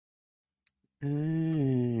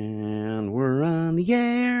And we're on the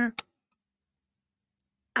air.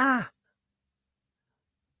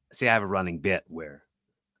 See, I have a running bit where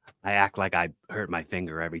I act like I hurt my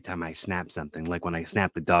finger every time I snap something. Like when I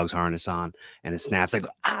snap the dog's harness on and it snaps, I go,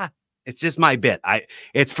 It's just my bit.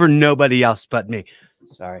 It's for nobody else but me.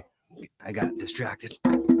 Sorry, I got distracted.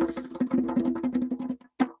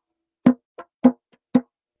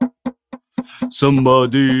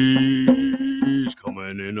 Somebody's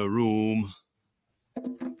coming in a room.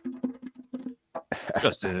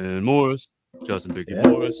 Justin Morris. Justin Biggie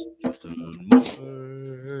Morris. Justin Morris.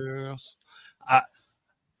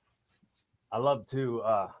 I love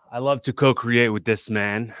to co-create with this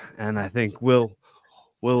man, and I think we'll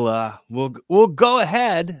go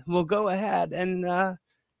ahead. We'll go ahead and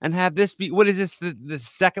have this be. What is this? The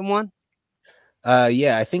second one?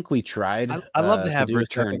 Yeah, I think we tried. I love to have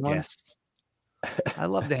return guests. I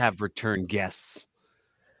love to have return guests.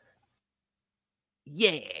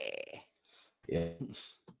 Yeah.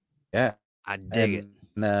 I dig it.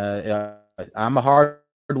 I'm a hard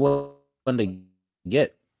one to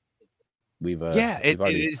get.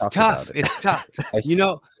 It's tough. It's tough.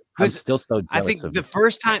 I'm still so jealous. I think the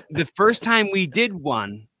first time we did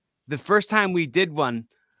one, it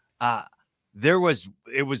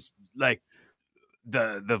was like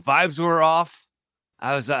the vibes were off.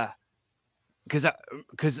 I was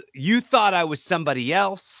because you thought I was somebody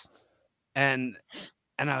else, and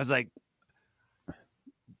I was like,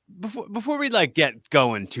 before we like get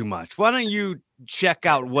going too much, why don't you check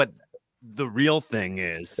out what the real thing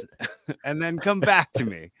is and then come back to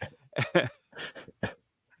me.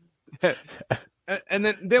 And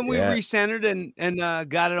then we recentered and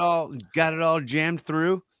got it all jammed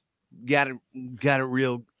through. Got it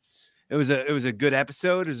real. It was a good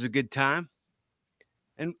episode. It was a good time.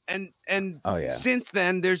 And since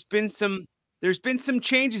then there's been some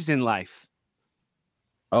changes in life.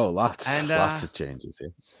 Oh, lots of changes. Yeah.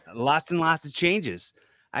 Lots and lots of changes.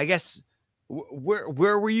 I guess.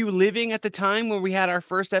 Where were you living at the time when we had our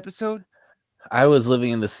first episode? I was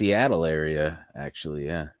living in the Seattle area, actually.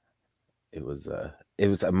 Yeah, it was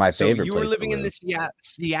my favorite. You were living in the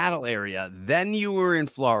Seattle area. Then you were in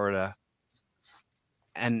Florida,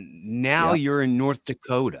 and now you're in North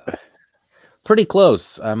Dakota. Pretty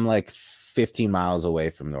close. I'm like 15 miles away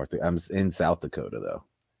from I'm in South Dakota, though.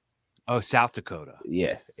 Oh, South Dakota.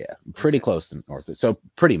 Yeah, pretty close to North. So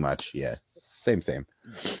pretty much, yeah, same.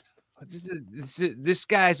 This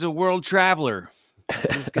guy's a world traveler.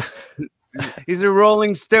 He's a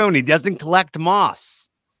Rolling Stone. He doesn't collect moss.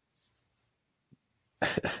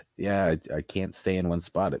 Yeah, I can't stay in one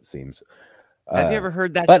spot, it seems. Have you ever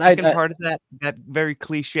heard that part of that very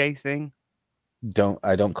cliche thing?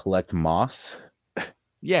 I don't collect moss.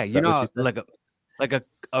 Yeah, like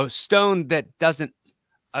a stone that doesn't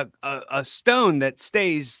a stone that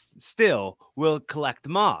stays still will collect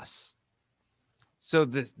moss. So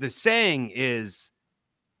the saying is,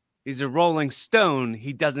 he's a rolling stone.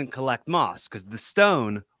 He doesn't collect moss because the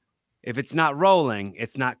stone, if it's not rolling,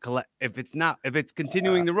 it's not if it's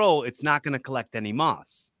continuing to roll, it's not going to collect any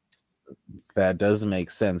moss. That does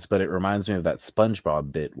make sense, but it reminds me of that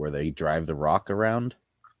SpongeBob bit where they drive the rock around.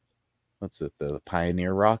 What's it? The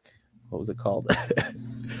Pioneer Rock? What was it called?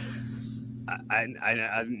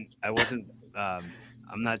 I wasn't.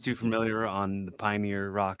 I'm not too familiar on the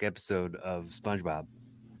Pioneer Rock episode of SpongeBob.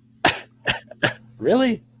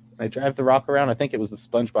 Really? They drive the rock around? I think it was the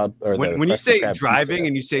SpongeBob. Or when you say driving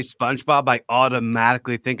and you say SpongeBob, I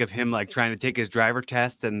automatically think of him like trying to take his driver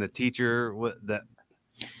test and the teacher.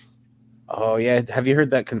 Oh, yeah. Have you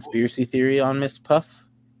heard that conspiracy theory on Miss Puff?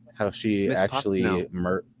 How she actually...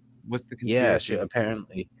 What's the conspiracy? Yeah, she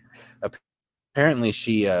apparently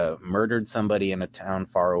she murdered somebody in a town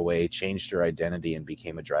far away, changed her identity, and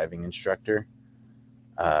became a driving instructor.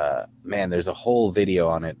 Man, there's a whole video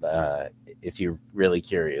on it if you're really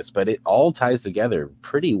curious, but it all ties together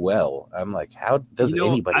pretty well. I'm like, how does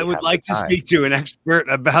anybody I would like to speak to an expert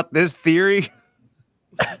about this theory.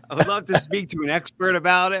 I would love to speak to an expert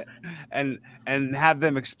about it and have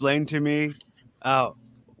them explain to me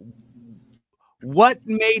what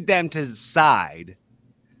made them to decide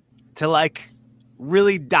to like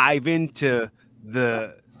really dive into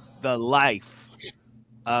the life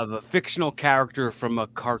of a fictional character from a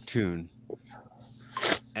cartoon.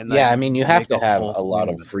 And yeah, I mean, you have to have a lot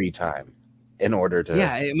of free time in order to.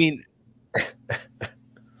 Yeah, I mean,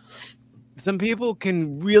 some people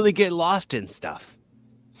can really get lost in stuff.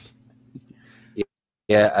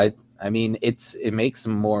 Yeah, I mean, it makes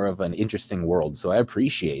more of an interesting world, so I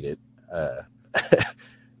appreciate it.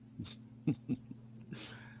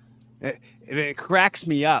 It cracks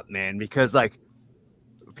me up, man, because like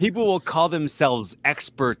people will call themselves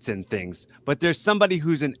experts in things, but there's somebody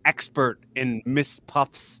who's an expert in Miss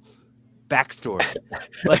Puff's backstory.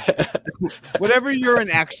 Like, whatever you're an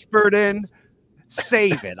expert in,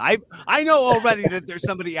 save it. I know already that there's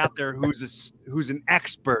somebody out there who's an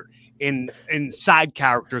expert in side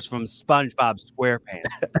characters from SpongeBob SquarePants.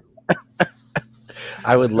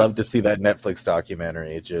 I would love to see that Netflix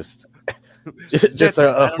documentary. I don't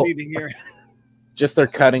need to hear it. Just they're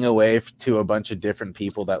cutting away to a bunch of different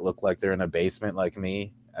people that look like they're in a basement like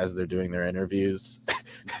me as they're doing their interviews.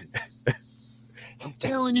 I'm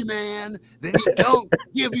telling you, man, they don't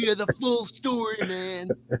give you the full story, man.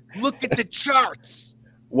 Look at the charts.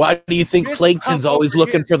 Why do you think Plankton's always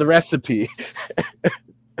looking for the recipe?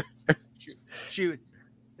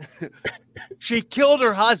 She killed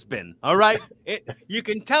her husband. All right, you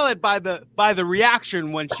can tell it by the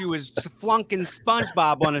reaction when she was flunking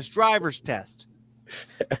SpongeBob on his driver's test.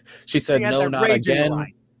 She said, "No, not again."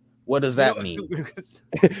 Line. What does that mean?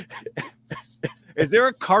 Is there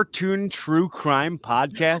a cartoon true crime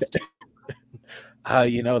podcast?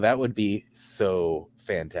 That would be so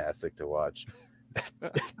fantastic to watch.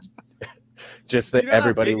 Just that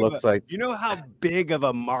everybody looks like. You know how big of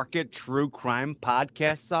a market true crime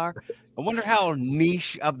podcasts are? I wonder how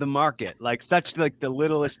niche of the market, like the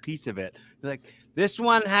littlest piece of it. Like, this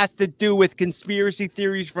one has to do with conspiracy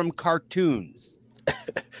theories from cartoons.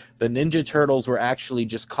 The Ninja Turtles were actually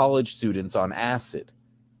just college students on acid.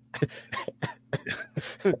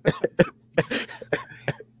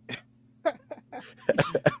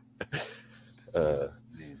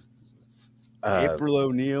 April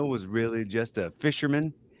O'Neil was really just a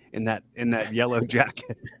fisherman in that yellow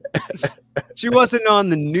jacket. She wasn't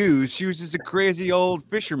on the news. She was just a crazy old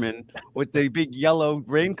fisherman with the big yellow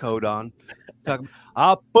raincoat on. Talking,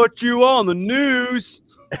 I'll put you on the news.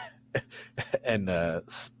 And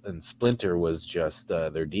Splinter was just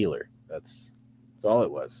their dealer. That's all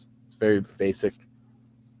it was. It's very basic.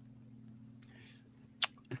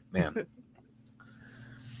 Man.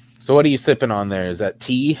 So what are you sipping on there? Is that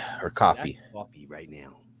tea or coffee? That's coffee right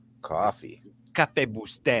now. Coffee. Cafe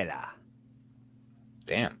Bustela.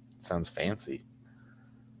 Damn, sounds fancy.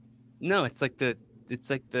 No, it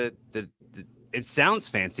sounds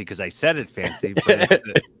fancy because I said it fancy, but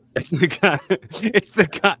it's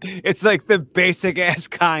like the basic ass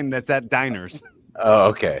kind that's at diners. Oh,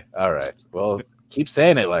 okay. All right. Well, keep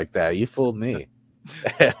saying it like that. You fooled me.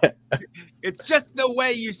 It's just the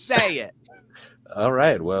way you say it. All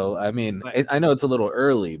right. Well, I mean, I know it's a little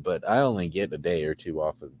early, but I only get a day or two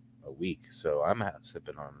off of a week, so I'm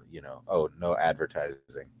sipping on, no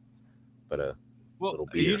advertising, but little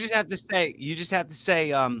beer. You just have to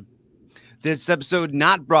say, this episode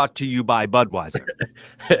not brought to you by Budweiser.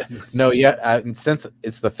 No, yeah, since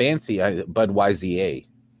it's the fancy Budweiser.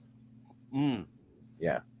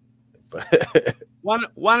 Yeah. Why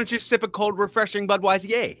don't you sip a cold, refreshing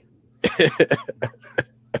Budweiser?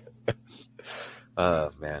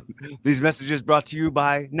 Oh, man. These messages brought to you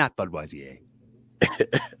by not Budweiser.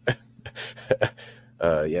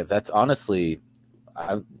 Yeah, that's honestly,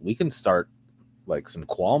 we can start like some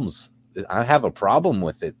qualms. I have a problem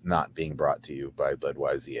with it not being brought to you by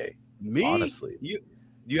Budweiser. Me? Honestly.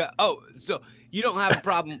 So you don't have a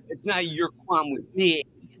problem. It's not your qualm with me.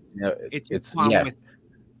 No, it's qualm with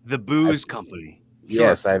the booze company. Sure.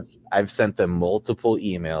 Yes, I've sent them multiple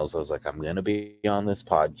emails. I was like, I'm going to be on this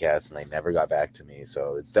podcast, and they never got back to me.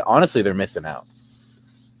 So honestly, they're missing out.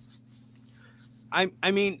 I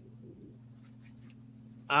mean,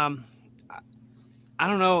 I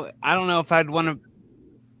don't know. I don't know if I'd want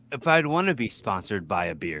to be sponsored by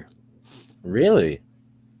a beer. Really?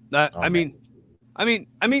 I mean,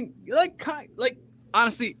 like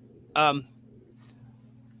honestly, I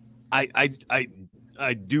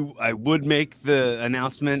would make the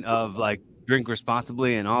announcement of like drink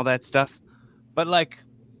responsibly and all that stuff, but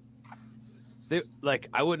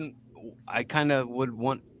I kind of would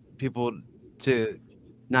want people to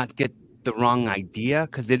not get the wrong idea,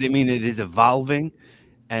 because it is evolving,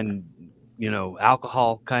 and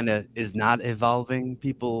alcohol kind of is not evolving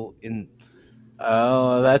people in.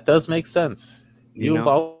 Oh, that does make sense. You've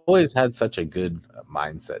always had such a good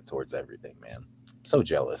mindset towards everything, man. I'm so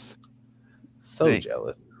jealous.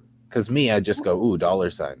 Jealous. Because me, I just go, ooh,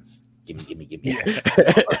 dollar signs. Gimme.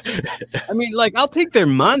 I mean, like, I'll take their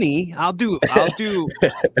money. I'll do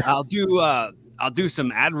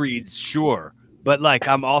some ad reads, sure. But like,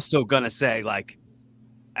 I'm also gonna say like,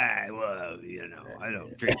 I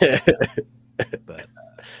don't drink this stuff, but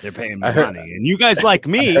they're paying me money, and you guys like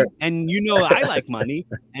me, and I like money,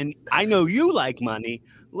 and I know you like money.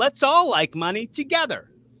 Let's all like money together.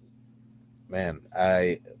 Man,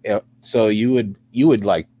 so you would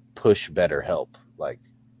like push BetterHelp like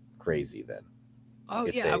crazy then Oh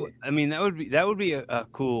if yeah, they. I mean that would be a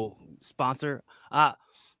cool sponsor. I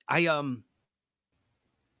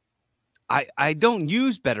I don't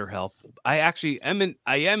use BetterHelp. I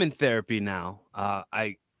am in therapy now.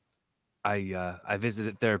 I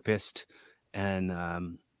visited a therapist, and I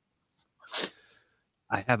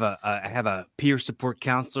have a peer support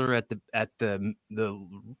counselor at the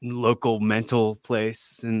local mental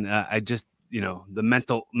place, and I just the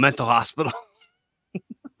mental hospital.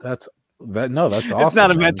 That's that. No, that's It's not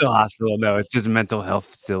awesome, a man. mental hospital, no, it's just a mental health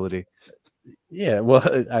facility. Yeah, well,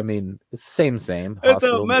 I mean, it's same It's a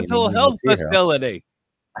hospital, meaning mental you know health it's your health. facility.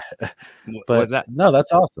 But What's that? no,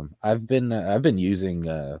 that's awesome. I've been using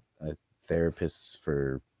a therapist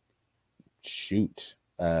for shoot,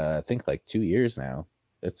 I think like 2 years now.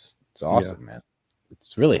 It's Yeah. awesome, man.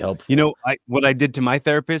 It's really You helpful. know, what I did to my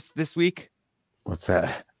therapist this week? What's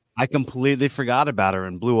that? I completely forgot about her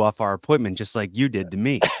and blew off our appointment just like you did to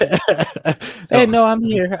me. Hey, So, no, I'm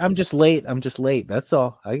here. I'm just late. That's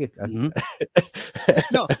all. mhm.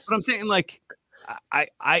 No, but I'm saying like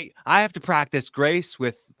I have to practice grace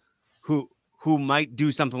with who who might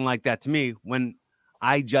do something like that to me when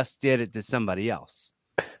I just did it to somebody else.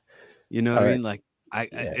 You know what All I right. mean? Like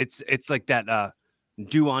Yeah, it's like that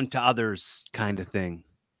do unto others kind of thing.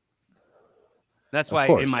 That's of why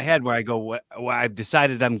in my course, head where I go, where I've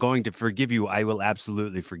decided I'm going to forgive you, I will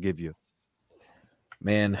absolutely forgive you.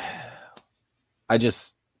 man. I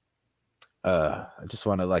just I just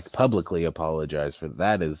want to like publicly apologize for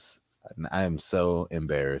that. I am so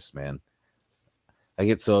embarrassed, man. I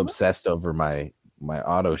get so obsessed over my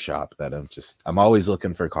auto shop that I'm always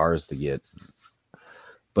looking for cars to get.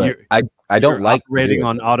 But You're I don't you're like to do operating it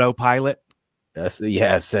on though. autopilot.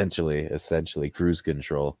 Yeah, essentially cruise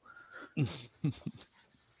control.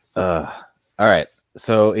 Uh all right.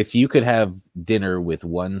 So if you could have dinner with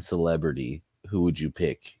one celebrity, who would you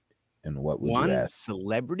pick and what would you One ask?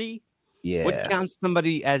 celebrity? What Yeah. counts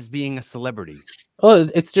somebody as being a celebrity? Well,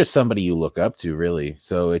 it's just somebody you look up to, really.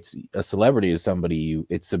 So it's a celebrity is somebody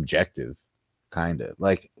it's subjective, kind of.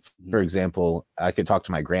 Like, Mhm, for example, I could talk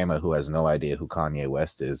to my grandma who has no idea who Kanye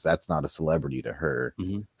West is. That's not a celebrity to her.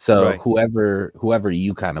 mhm. So Right. whoever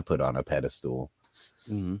you kind of put on a pedestal.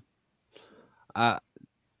 Mhm. Uh,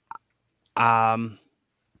 um,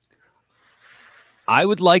 I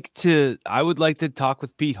would like to talk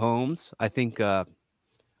with Pete Holmes. I think I'm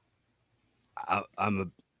a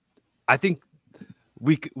I think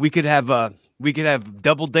we could have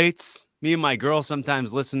double dates. Me and my girl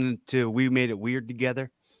sometimes listening to We Made It Weird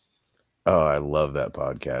together. Oh, I love that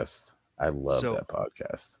podcast. I love So that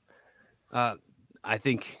podcast. uh, I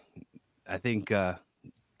think I think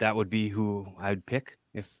that would be who I'd pick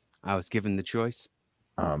if I was given the choice.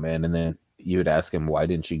 Oh man, and then you would ask him, why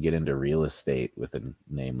didn't you get into real estate with a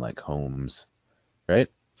name like Holmes, right?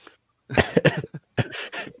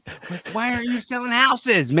 Like, why aren't you selling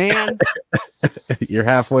houses, man? You're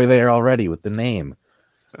halfway there already with the name.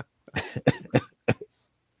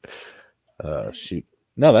 Shoot.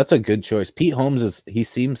 No, that's a good choice. Pete Holmes he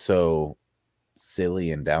seems so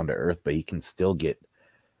silly and down to earth, but he can still get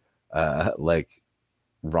like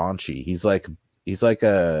raunchy. He's like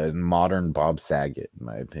a modern Bob Saget, in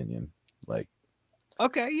my opinion. Like,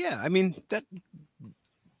 Okay, yeah. I mean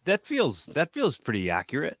that feels pretty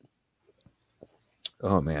accurate.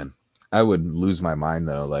 oh man. I would lose my mind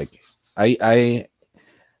though. Like I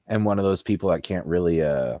am one of those people that can't really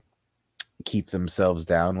keep themselves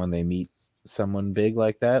down when they meet someone big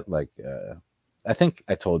like that. Like I think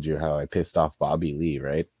I told you how I pissed off Bobby Lee,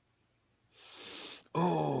 right?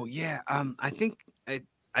 Oh yeah. I think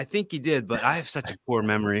you did, but I have such a poor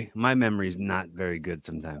memory. My memory's not very good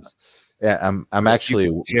sometimes. Yeah, I'm So if you actually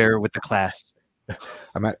could share with the class,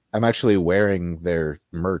 I'm actually wearing their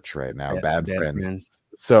merch right now, Bad bad Friends. friends.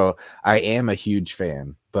 So I am a huge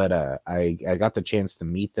fan, but I got the chance to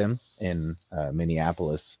meet them in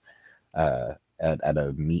Minneapolis at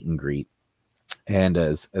a meet and greet, and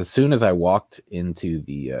as soon as I walked into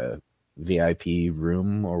the VIP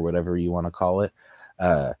room or whatever you want to call it,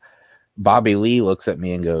 uh, Bobby Lee looks at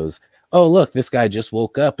me and goes, "Oh, look, this guy just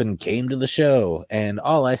woke up and came to the show." And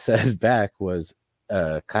all I said back was,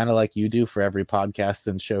 kind of like you do for every podcast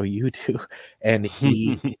and show you do. And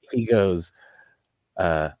he goes,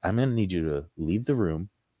 "I'm gonna need you to leave the room,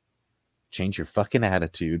 change your fucking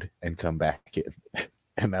attitude, and come back in."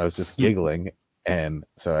 And I was just giggling. And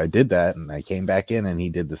so I did that, and I came back in, and he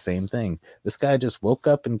did the same thing. This guy just woke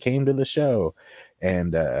up and came to the show,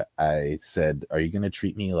 and I said, "Are you going to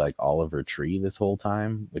treat me like Oliver Tree this whole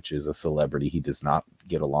time?" Which is a celebrity he does not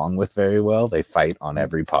get along with very well. They fight on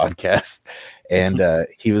every podcast, and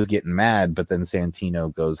he was getting mad. But then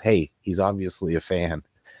Santino goes, "Hey, he's obviously a fan."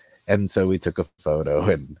 And so we took a photo,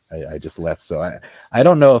 and I just left. So I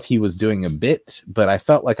don't know if he was doing a bit, but I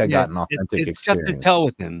felt like I got an authentic it's tough experience. to tell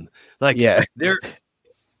with him. Like, yeah, there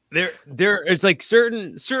is like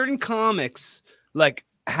certain comics like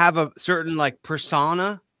have a certain like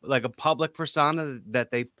persona, like a public persona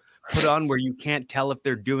that they put on where you can't tell if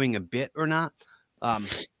they're doing a bit or not.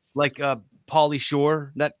 Like Pauly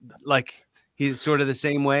Shore, that like he's sort of the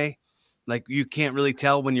same way. Like you can't really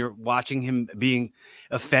tell when you're watching him being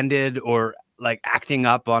offended or like acting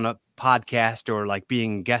up on a podcast or like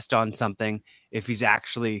being guest on something if he's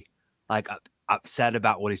actually like upset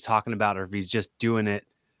about what he's talking about or if he's just doing it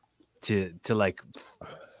to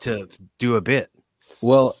do a bit.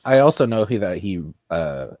 Well, I also know that he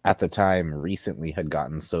at the time recently had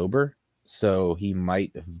gotten sober, so he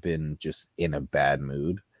might have been just in a bad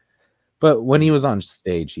mood. But when he was on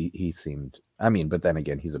stage, he seemed. I mean, but then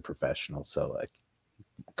again, he's a professional, so like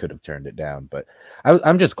could have turned it down. But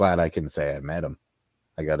I'm just glad I can say I met him.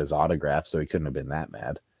 I got his autograph, so he couldn't have been that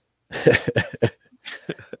mad.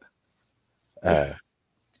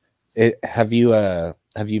 Have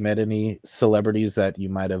you met any celebrities that you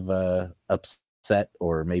might have upset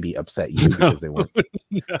or maybe upset you because they weren't?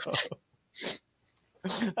 No.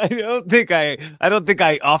 I don't think I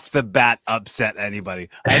off the bat upset anybody.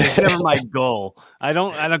 It's never my goal. I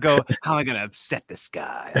don't go, how am I gonna upset this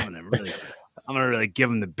guy? I'm gonna really give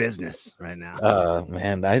him the business right now.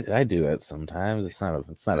 Man, I do it sometimes. It's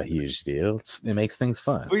not a huge deal. It makes things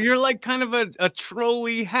fun. Well, you're like kind of a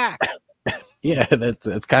trolly hack. Yeah,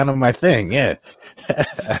 that's kind of my thing. Yeah.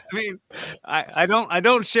 I mean, I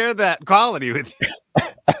don't share that quality with you.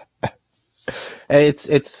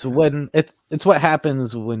 It's what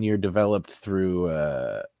happens when you're developed through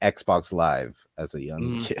Xbox Live as a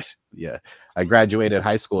young kid. Yeah, I graduated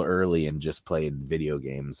high school early and just played video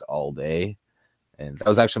games all day, and that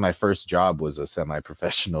was actually my first job. Was a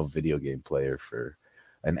semi-professional video game player for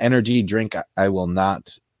an energy drink I will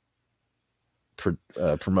not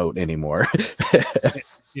promote anymore.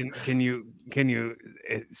 Can you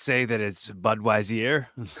say that it's Budweiser?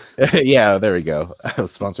 Yeah, there we go. I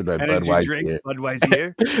was sponsored by Budweiser.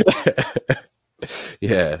 Budweiser.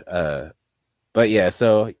 Yeah, but yeah,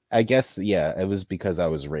 so I guess it was because I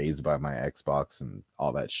was raised by my Xbox and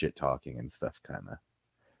all that shit talking and stuff kind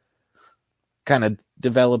of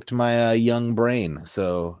developed my young brain.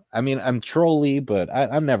 So I mean, I'm trolly, but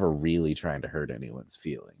I'm never really trying to hurt anyone's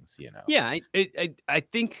feelings, you know. Yeah, I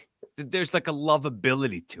think that there's like a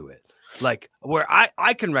lovability to it, like where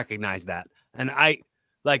I can recognize that, and I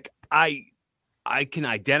can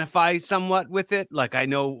identify somewhat with it. Like I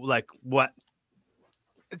know like what,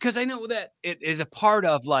 because I know that it is a part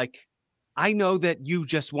of like, I know that you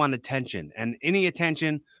just want attention, and any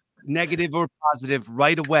attention, negative or positive,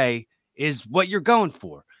 right away is what you're going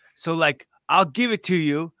for. So like I'll give it to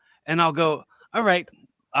you and I'll go, all right,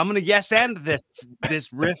 I'm gonna yes and this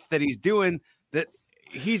riff that he's doing, that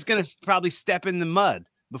he's gonna probably step in the mud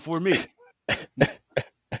before me.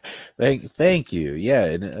 Thank you. Yeah,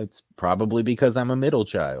 and it's probably because I'm a middle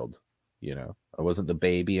child. You know, I wasn't the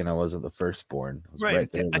baby and I wasn't the firstborn. I was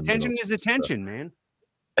right there. Attention is attention, man.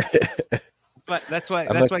 But that's why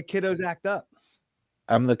kiddos act up.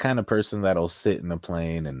 I'm the kind of person that'll sit in a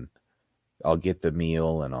plane and I'll get the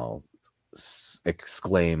meal and I'll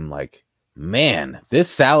exclaim like, "Man, this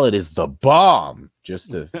salad is the bomb!"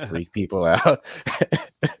 just to freak people out.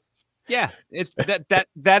 Yeah, it's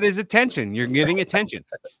that is attention. You're getting attention.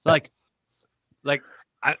 Like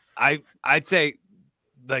I'd say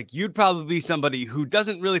like you'd probably be somebody who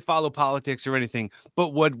doesn't really follow politics or anything,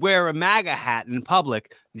 but would wear a MAGA hat in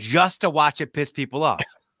public just to watch it piss people off.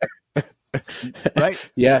 Right?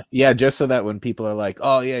 Yeah, just so that when people are like,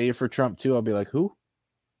 "Oh yeah, you're for Trump too," I'll be like, "Who?"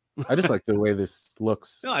 I just like the way this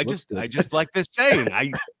looks. No, I just like this saying.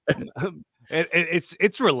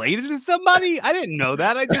 It's related to somebody. I didn't know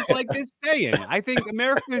that. I just like this saying. I think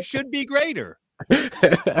America should be greater.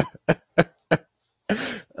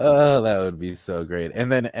 Oh, that would be so great. And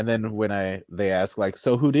then when they ask like,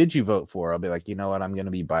 "So who did you vote for?" I'll be like, "You know what? I'm going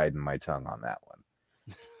to be biding my tongue on that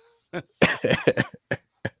one."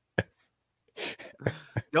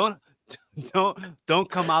 Don't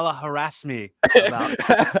Kamala harass me about.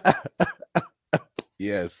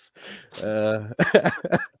 Yes. Oh,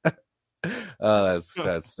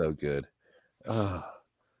 that's so good. Oh,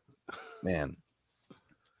 man.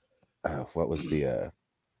 what was the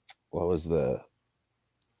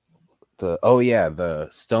oh yeah, the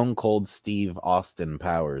Stone Cold Steve Austin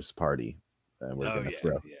Powers party that we're gonna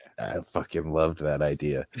throw. I fucking loved that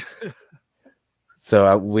idea.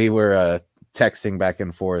 So we were texting back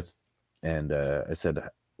and forth, and I said,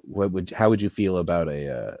 how would you feel about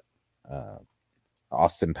a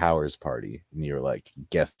Austin Powers party? And you were like,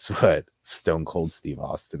 guess what? Stone Cold Steve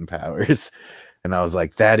Austin Powers. And I was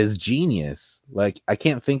like, that is genius. Like, I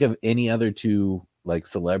can't think of any other two like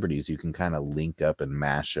celebrities you can kind of link up and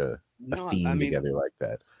mash a theme together like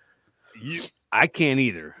that. I can't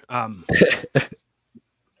either.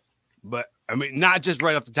 But I mean, not just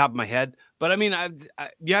right off the top of my head, but I mean,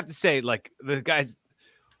 you have to say, like, the guys,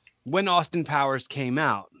 when Austin Powers came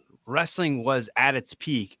out, wrestling was at its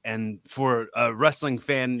peak, and for a wrestling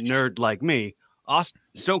fan nerd like me,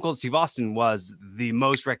 Stone Cold Steve Austin was the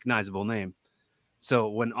most recognizable name. So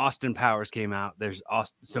when Austin Powers came out, there's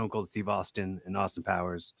Stone Cold Steve Austin and Austin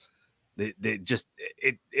Powers. The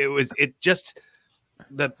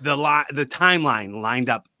timeline lined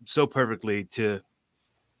up so perfectly to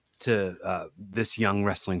this young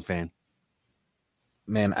wrestling fan.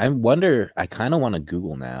 Man, I wonder. I kind of want to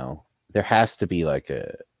Google now. There has to be like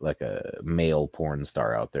a male porn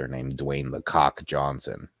star out there named Dwayne the Cock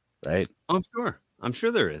Johnson, right? I'm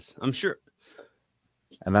sure there is. I'm sure.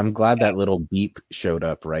 And I'm glad that little beep showed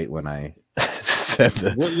up right when I said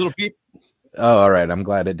the what little beep. Oh, all right. I'm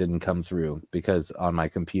glad it didn't come through, because on my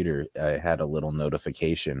computer I had a little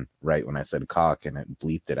notification right when I said cock, and it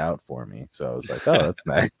bleeped it out for me. So I was like, oh, that's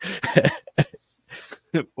nice.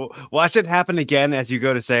 Watch it happen again as you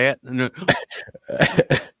go to say it.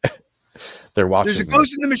 They're watching. There's a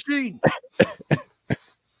ghost in the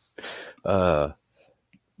machine.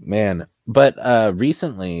 Man. But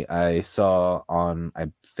recently I saw on, I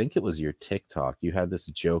think it was your TikTok, you had this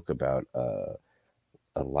joke about a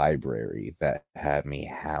library that had me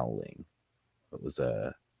howling. What was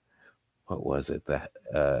it?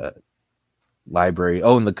 The library.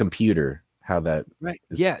 Oh, and the computer. How that right?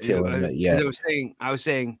 Yeah. I was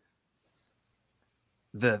saying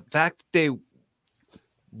the fact that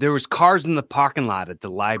there was cars in the parking lot at the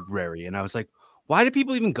library, and I was like, why do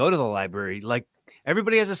people even go to the library? Like,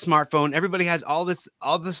 everybody has a smartphone. Everybody has all this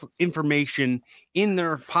information in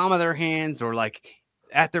their palm of their hands or like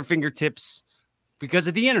at their fingertips because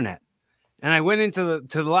of the internet. And I went into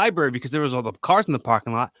the library because there was all the cars in the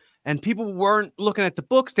parking lot, and people weren't looking at the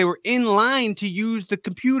books. They were in line to use the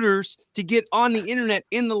computers to get on the internet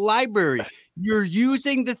in the library. You're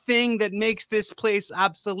using the thing that makes this place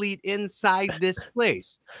obsolete inside this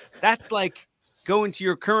place. That's like going to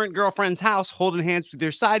your current girlfriend's house, holding hands with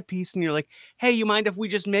your side piece, and you're like, hey, you mind if we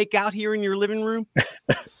just make out here in your living room?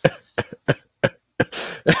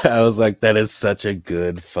 I was like, that is such a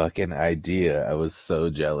good fucking idea. I was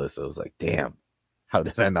so jealous. I was like, damn, how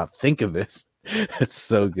did I not think of this? It's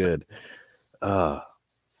so good. Oh,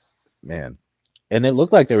 man. And it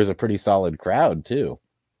looked like there was a pretty solid crowd, too.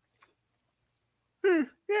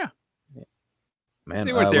 Yeah. Man,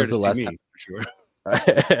 they weren't there to see me, for sure.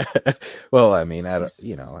 Well, I mean, at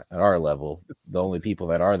our level, the only people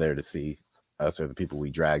that are there to see us are the people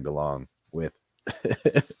we dragged along with.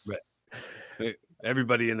 Right.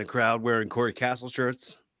 Everybody in the crowd wearing Corey Castle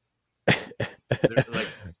shirts. They're like,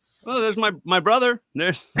 oh, there's my brother.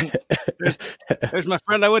 There's my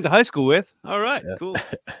friend I went to high school with. All right, cool.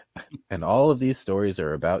 And all of these stories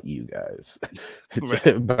are about you guys.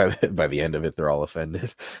 Right. By the end of it, they're all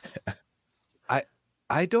offended. I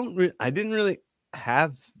didn't really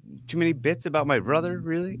have too many bits about my brother,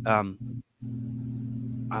 really. I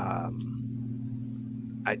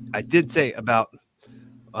did say about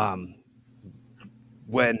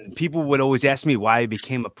when people would always ask me why I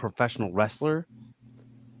became a professional wrestler.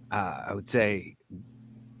 I would say,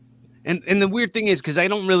 and the weird thing is, because I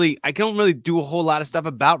don't really do a whole lot of stuff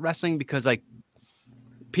about wrestling, because like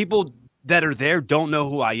people that are there don't know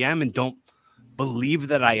who I am and don't believe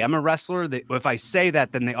that I am a wrestler. If I say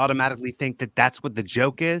that, then they automatically think that that's what the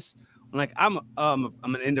joke is. I'm like, I'm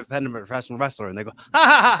an independent professional wrestler, and they go,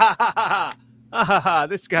 ha ha ha ha ha ha ha ha.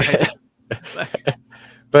 This guy.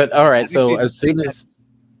 But all right, so as soon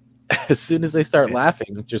as they start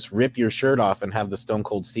laughing, just rip your shirt off and have the Stone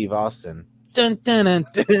Cold Steve Austin. Dun, dun, dun,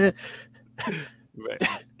 dun. Right.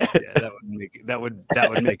 Yeah, that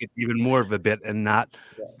would make it even more of a bit, and not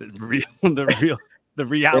the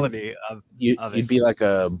reality of you'd be like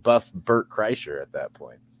a buff Bert Kreischer at that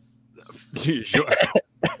point. Sure.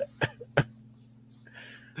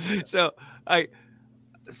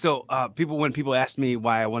 When people ask me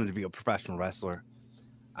why I wanted to be a professional wrestler,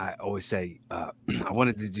 I always say I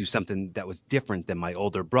wanted to do something that was different than my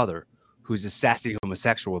older brother, who's a sassy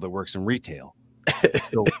homosexual that works in retail.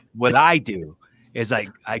 So what I do is I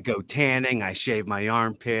go tanning, I shave my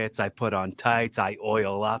armpits, I put on tights, I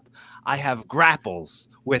oil up. I have grapples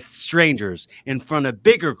with strangers in front of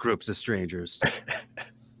bigger groups of strangers.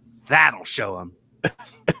 That'll show them.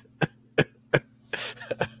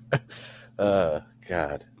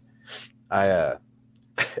 God. I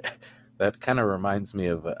that kind of reminds me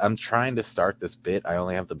of I'm trying to start this bit. I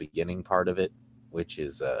only have the beginning part of it, which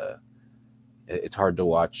is it's hard to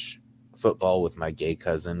watch football with my gay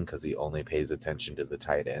cousin because he only pays attention to the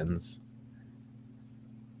tight ends.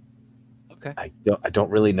 Okay. I don't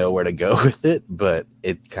really know where to go with it, but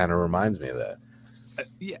it kind of reminds me of that.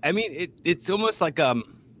 Yeah, I mean it's almost like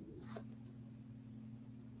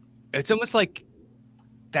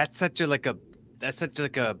that's such a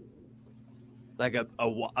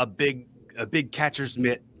big catcher's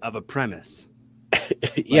mitt of a premise.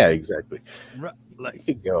 Yeah, exactly. Like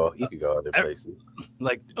you could go other places.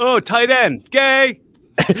 Like, oh, tight end, gay.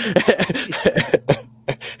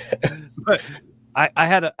 But I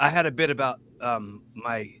had a bit about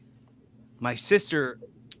my sister.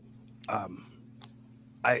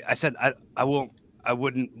 I said I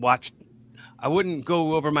wouldn't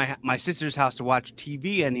go over my sister's house to watch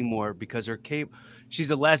TV anymore because her cable. She's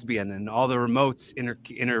a lesbian, and all the remotes in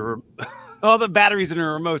her all the batteries in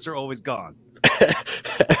her remotes are always gone.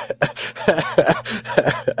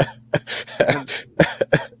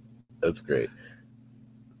 That's great.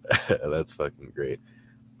 That's fucking great.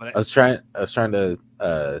 I was trying to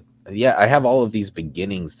I have all of these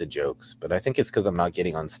beginnings to jokes, but I think it's because I'm not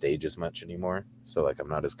getting on stage as much anymore. So like I'm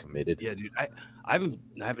not as committed. Yeah, dude. I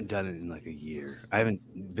haven't done it in like a year. I haven't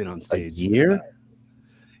been on stage. A year?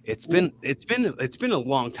 It's been a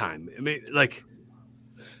long time. I mean, like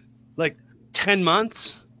 10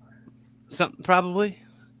 months, something probably.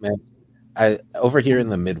 Man, over here in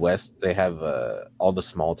the Midwest, they have all the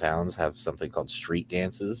small towns have something called street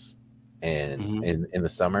dances, and in the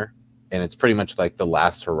summer, and it's pretty much like the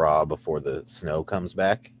last hurrah before the snow comes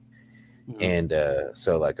back. And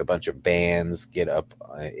so like a bunch of bands get up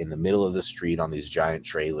in the middle of the street on these giant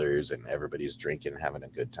trailers, and everybody's drinking and having a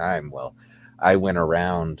good time. Well, I went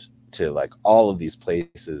around to like all of these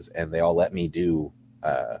places, and they all let me do.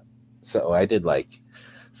 So I did like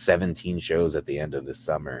 17 shows at the end of this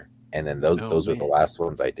summer, and then those were the last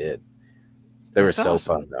ones I did. They were so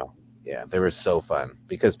fun though. Yeah, they were so fun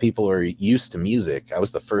because people are used to music. I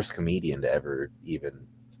was the first comedian to ever even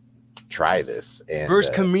try this. And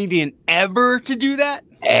first comedian ever to do that?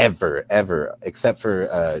 Ever, except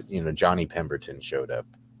for Johnny Pemberton showed up.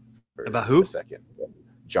 About who? A second.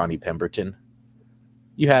 Johnny Pemberton.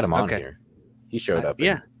 You had him on here. He showed up.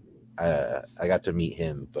 Yeah. I got to meet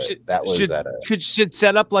him, but that was should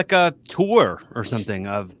set up like a tour or something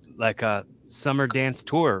of like a summer dance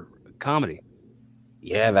tour comedy.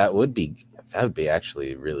 Yeah, that would be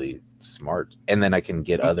actually really smart. And then I can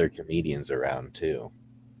get other comedians around too.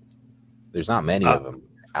 There's not many of them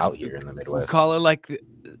out here in the Midwest. We'll call it like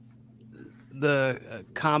the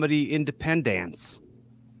comedy independence.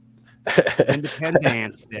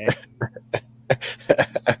 Independence Day.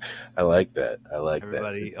 I like that. I like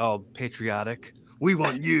everybody all patriotic. We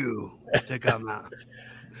want you to come out.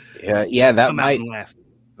 Yeah, that might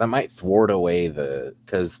thwart away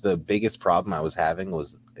because the biggest problem I was having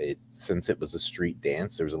was since it was a street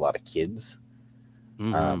dance, there was a lot of kids.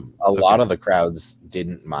 A lot of the crowds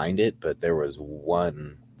didn't mind it, but there was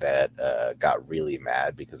one that got really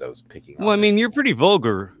mad because I was picking on. Well, I mean, you're pretty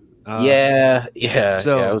vulgar. Yeah.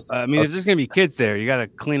 So, if there's going to be kids there, you got to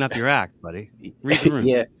clean up your act, buddy. Read the room.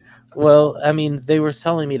 Yeah. Well, I mean, they were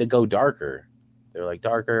telling me to go darker. They were like,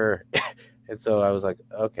 darker. And so I was like,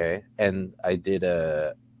 okay. And I did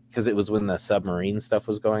because it was when the submarine stuff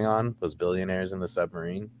was going on, those billionaires in the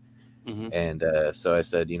submarine. And so I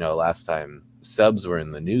said, last time subs were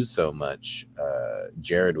in the news so much,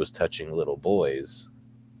 Jared was touching little boys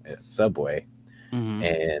at Subway.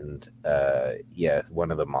 And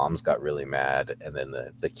one of the moms got really mad, and then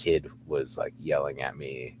the kid was like yelling at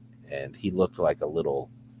me, and he looked like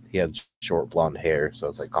he had short blonde hair, so I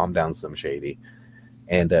was like, calm down, Slim Shady.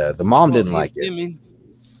 And the mom didn't like it. I mean,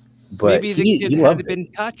 but maybe the kid had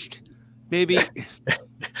been touched. Maybe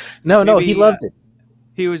no, he loved it.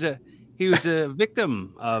 He was a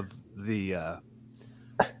victim of the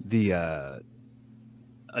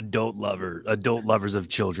adult lovers of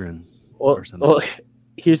children. Well,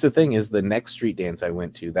 here's the thing: is the next street dance I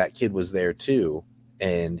went to, that kid was there too,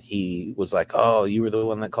 and he was like, "Oh, you were the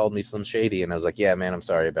one that called me Slim Shady," and I was like, "Yeah, man, I'm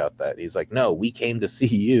sorry about that." He's like, "No, we came to see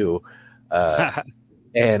you,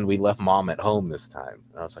 and we left mom at home this time."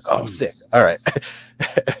 And I was like, "Oh, sick. All right."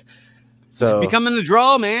 So becoming the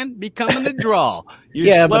draw, man. Becoming the draw.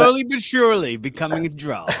 You're slowly but surely becoming a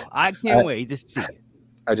draw. I can't wait to see it.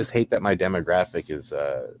 I just hate that my demographic is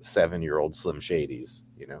 7-year-old Slim Shadys,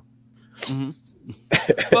 you know. Mm-hmm.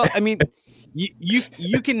 Well, I mean,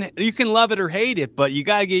 you can love it or hate it, but you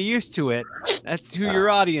gotta get used to it. That's who your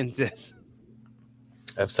audience is.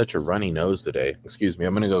 I have such a runny nose today. Excuse me.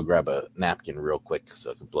 I'm gonna go grab a napkin real quick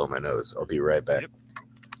so I can blow my nose. I'll be right back. Yep.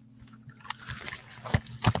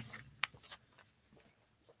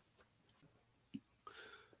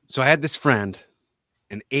 So I had this friend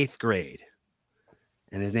in 8th grade,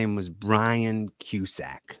 and his name was Brian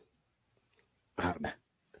Cusack.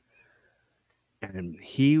 And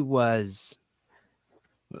he was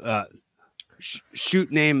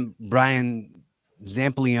shoot name Brian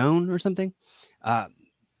Zamplione or something.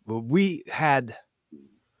 We had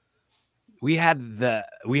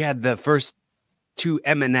the first 2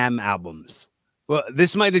 Eminem albums. Well,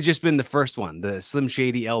 this might have just been the first one, the Slim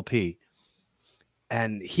Shady LP.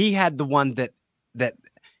 And he had the one that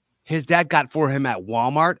his dad got for him at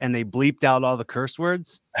Walmart, and they bleeped out all the curse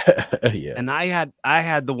words. Yeah. And I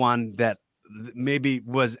had the one that maybe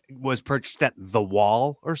was purchased at the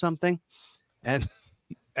Wall or something, and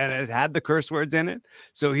it had the curse words in it.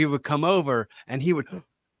 So he would come over and he would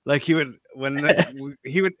like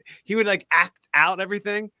act out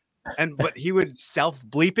everything, but he would self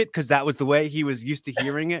bleep it because that was the way he was used to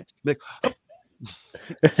hearing it. Like,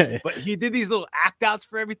 but he did these little act outs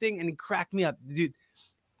for everything, and he cracked me up, dude.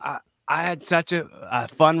 I had such a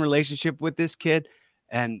fun relationship with this kid,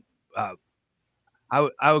 and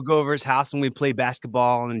I would go over his house and we'd play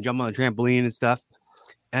basketball and jump on the trampoline and stuff.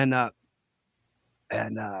 And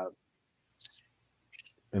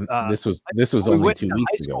this was only 2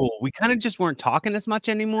 weeks ago. We kind of just weren't talking as much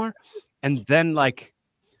anymore. And then like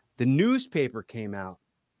the newspaper came out,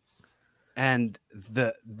 and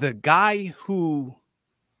the guy who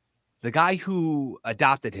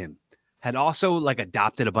adopted him had also like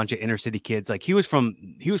adopted a bunch of inner city kids. Like he was from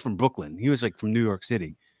Brooklyn. He was like from New York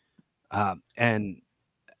City. And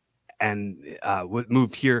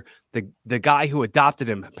moved here. The guy who adopted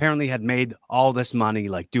him apparently had made all this money,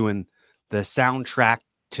 like doing the soundtrack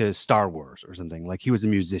to Star Wars or something. Like he was a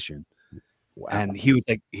musician. Wow. And he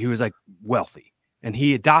was like wealthy, and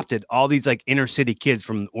he adopted all these like inner city kids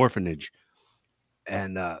from the orphanage,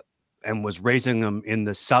 and was raising them in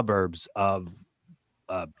the suburbs of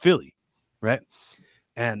Philly, right?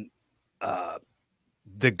 And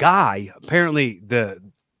the guy, apparently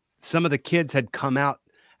some of the kids had come out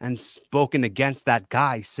and spoken against that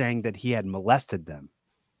guy, saying that he had molested them.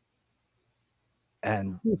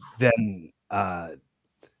 And then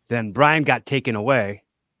Brian got taken away,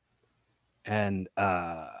 and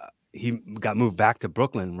he got moved back to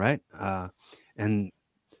Brooklyn, right? And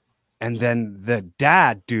then the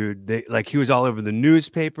dad, dude, he was all over the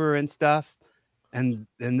newspaper and stuff, and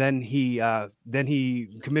then he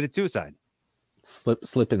committed suicide.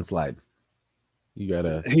 Slip and slide. He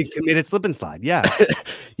committed slip and slide. Yeah.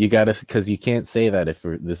 You gotta, because you can't say that if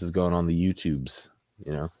this is going on the YouTubes,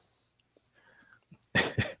 you know.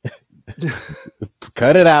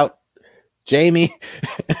 Cut it out, Jamie.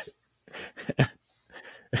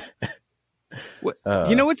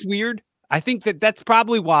 You know what's weird? I think that's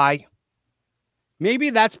probably why. Maybe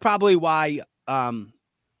that's probably why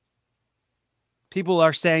people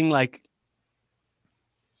are saying like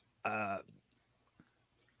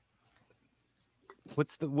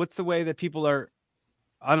what's the way that people are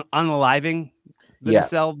unaliving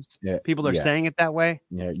themselves? Yeah. People are saying it that way.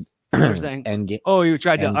 Yeah. They're saying, he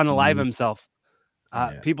tried to unalive himself.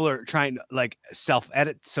 People are trying to like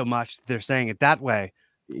self-edit so much. They're saying it that way.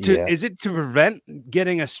 Is it to prevent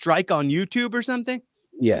getting a strike on YouTube or something?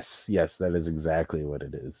 Yes, that is exactly what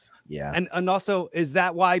it is. Yeah. And also, is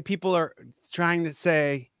that why people are trying to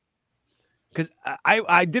say, because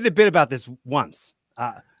I did a bit about this once.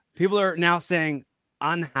 People are now saying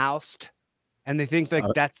unhoused, and they think like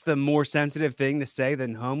that's the more sensitive thing to say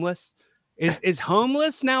than homeless. Is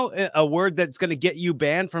homeless now a word that's going to get you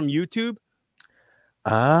banned from YouTube?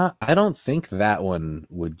 I don't think that one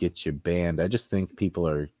would get you banned. I just think people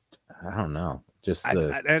are, I don't know, just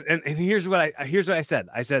and here's what I said.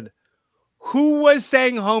 I said, who was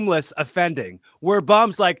saying homeless offending? Were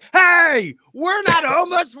bums like, hey, we're not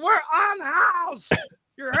homeless, we're unhoused.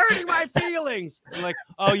 You're hurting my feelings. I'm like,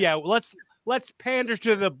 oh yeah, let's pander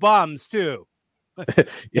to the bums too.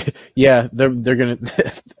 Yeah, they're gonna.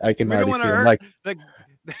 I can already see them, like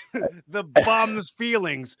the bum's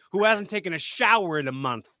feelings who hasn't taken a shower in a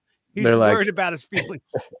month. He's worried about his feelings.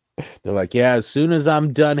 They're like, yeah, as soon as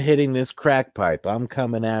I'm done hitting this crack pipe, I'm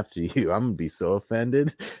coming after you. I'm gonna be so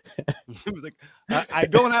offended. Like, I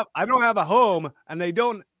don't have a home, and I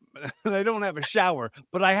don't have a shower,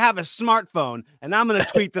 but I have a smartphone, and I'm gonna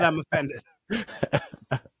tweet that I'm offended.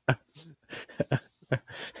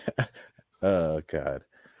 Oh God.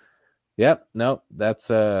 Yep. No,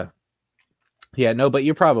 that's yeah, no, but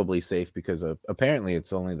you're probably safe because apparently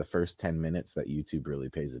it's only the first 10 minutes that YouTube really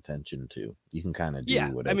pays attention to. You can kind of do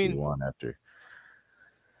whatever you want after.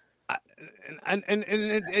 And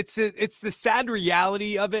it's the sad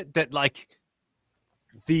reality of it that like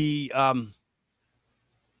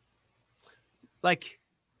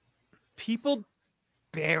people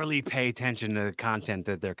barely pay attention to the content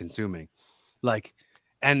that they're consuming. Like,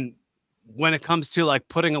 and when it comes to like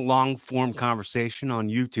putting a long form conversation on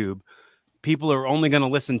YouTube, people are only going to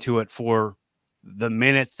listen to it for the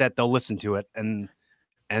minutes that they'll listen to it, and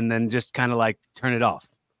then just kind of like turn it off,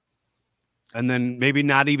 and then maybe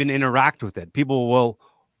not even interact with it. People will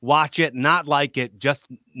watch it, not like it, just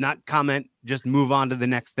not comment, just move on to the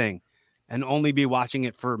next thing, and only be watching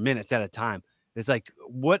it for minutes at a time. It's like,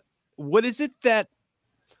 what is it that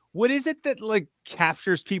like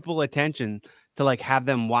captures people's attention to like have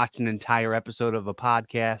them watch an entire episode of a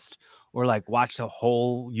podcast or like watch the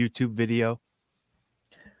whole YouTube video?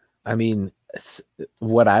 I mean,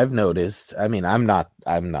 what I've noticed, I mean, I'm not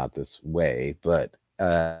this way, but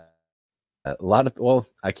a lot of, well,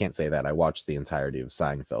 I can't say that. I watched the entirety of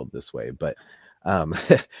Seinfeld this way, but I've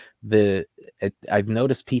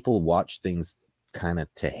noticed people watch things kind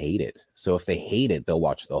of to hate it. So if they hate it, they'll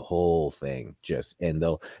watch the whole thing and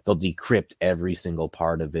they'll decrypt every single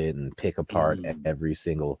part of it and pick apart every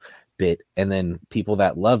single bit. And then people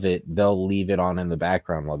that love it, they'll leave it on in the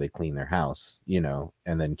background while they clean their house, and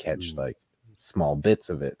then catch like small bits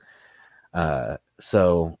of it.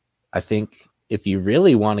 So I think if you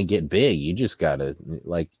really want to get big, you just gotta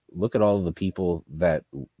like look at all the people that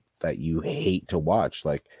you hate to watch.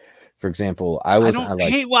 Like, for example, I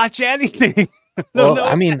hate watch anything. Well,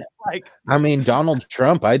 I mean, Donald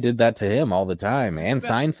Trump, I did that to him all the time, and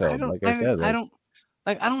Seinfeld.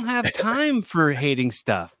 I don't have time for hating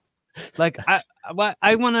stuff. Like I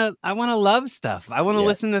want to love stuff. I want to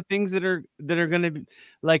listen to things that are going to be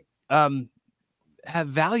like have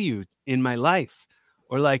value in my life,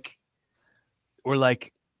 or like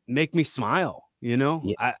make me smile. I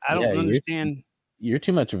don't understand. You're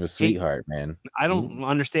too much of a sweetheart, man. I don't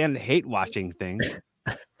understand hate watching things.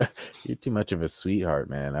 You're too much of a sweetheart,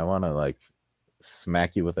 man. I want to like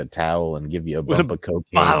smack you with a towel and give you a bump of cocaine.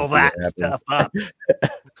 Bottle that stuff up.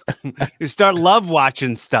 You start love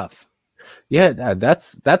watching stuff. Yeah,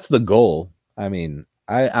 that's the goal. I mean,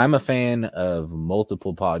 I'm a fan of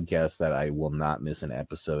multiple podcasts that I will not miss an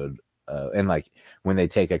episode. And like when they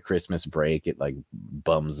take a Christmas break, it like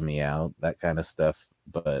bums me out, that kind of stuff.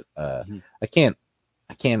 But I can't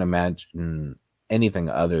imagine anything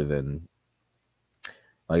other than,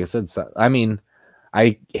 like I said, I mean,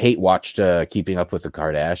 I watched Keeping Up with the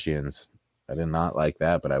Kardashians. I did not like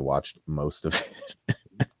that, but I watched most of it.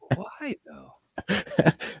 Why though?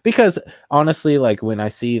 Because honestly, like when I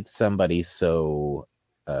see somebody so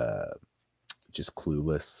just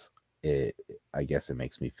clueless, I guess it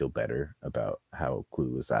makes me feel better about how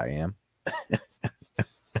clueless I am.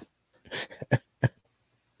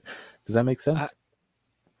 Does that make sense?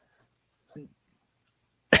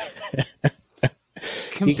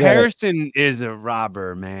 Comparison is a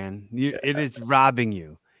robber, man. It is robbing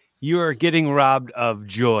you. You are getting robbed of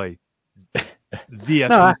joy via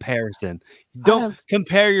comparison. Don't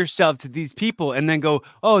compare yourself to these people and then go,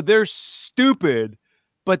 oh, they're stupid,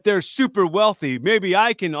 but they're super wealthy. Maybe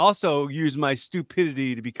I can also use my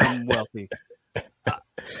stupidity to become wealthy.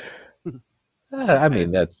 I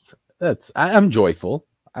mean, I'm joyful.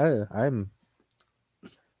 I'm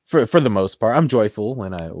for the most part, I'm joyful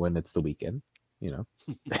when it's the weekend,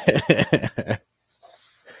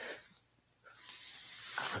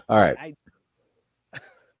 All right.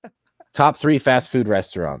 Top 3 fast food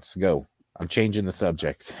restaurants. Go. I'm changing the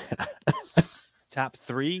subject. Top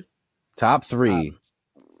 3? Top 3.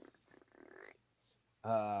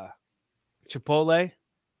 Chipotle.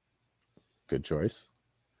 Good choice.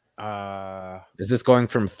 Is this going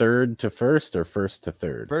from third to first or first to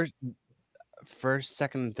third? First,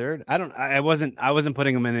 second, and third. I wasn't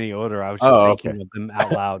putting them in any order. I was just thinking of them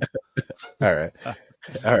out loud. All right.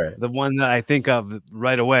 The one that I think of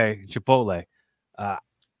right away, Chipotle.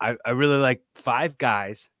 I really like Five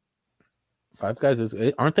Guys. Five Guys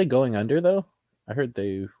aren't they going under though? I heard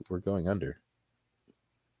they were going under.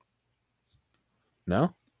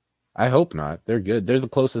 No? I hope not. They're good. They're the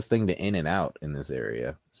closest thing to In-N-Out in this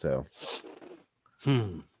area. So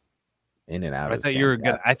In-N-Out is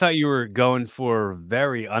fantastic. I thought you were going for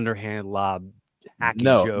very underhand lob hacky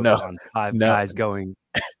No, joke no, on Five no. Guys going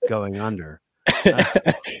under.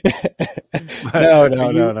 No, no, no,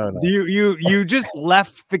 you no, no. you just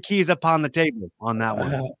left the keys upon the table on that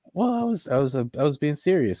one. Well, I was being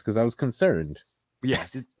serious because I was concerned.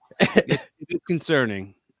 Yes, it's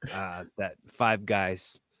concerning that Five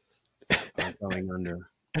Guys are going under.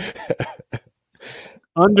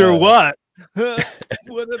 Under what?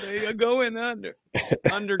 What are they going under?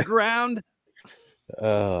 Underground?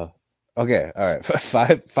 Okay, all right.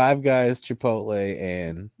 Five Guys, Chipotle,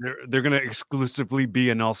 and They're gonna exclusively be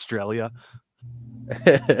in Australia.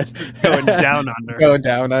 Going down under. Going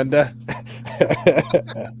down under.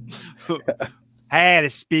 I had to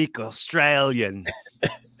speak Australian.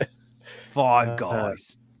 Five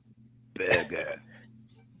Guys. Bigger.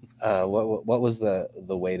 What was the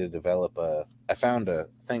way to develop a? I found a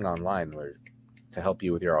thing online where to help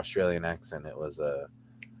you with your Australian accent. It was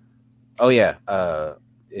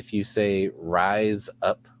if you say "rise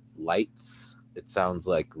up lights," it sounds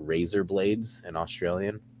like razor blades in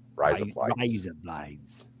Australian. Rise up lights. Razor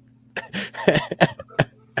blades.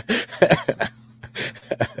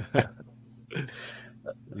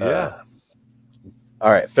 Yeah.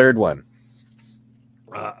 All right, third one.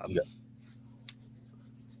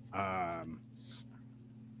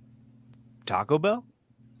 Taco Bell?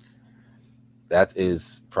 That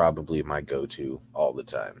is probably my go-to all the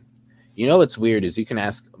time. You know what's weird is you can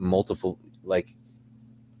ask multiple, like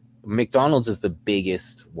McDonald's is the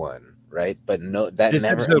biggest one, right? But no, that this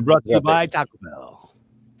never episode brought to you by Taco Bell.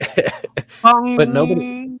 But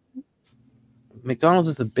nobody. McDonald's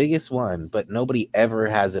is the biggest one, but nobody ever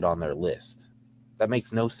has it on their list. That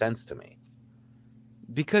makes no sense to me.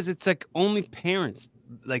 Because it's like only parents,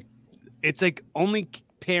 like it's like only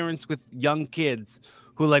parents with young kids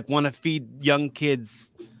who like want to feed young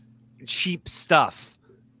kids cheap stuff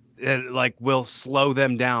that like will slow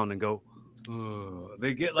them down and go.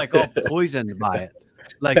 They get like all poisoned by it.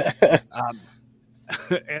 Like a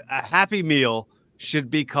Happy Meal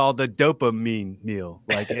should be called a dopamine meal.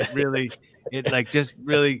 Like it like just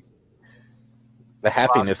really. The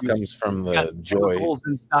happiness comes from the joy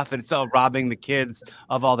and stuff, and it's all robbing the kids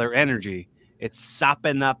of all their energy. It's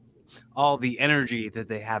sopping up all the energy that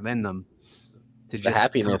they have in them. The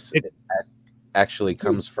happiness actually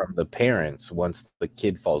comes from the parents once the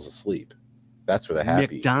kid falls asleep. That's where the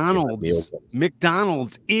happy.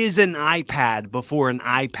 McDonald's is an iPad before an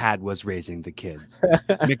iPad was raising the kids.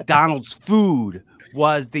 McDonald's food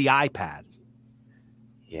was the iPad.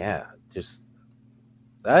 Yeah, just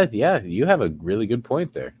you have a really good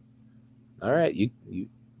point there. All right, you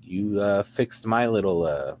fixed my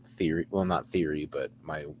little theory. Well, not theory, but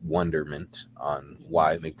my wonderment on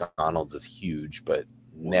why McDonald's is huge, but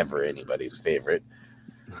never anybody's favorite.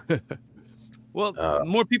 Well,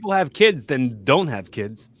 more people have kids than don't have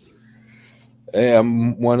kids. Hey,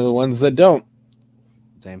 I'm one of the ones that don't.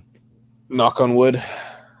 Same. Knock on wood.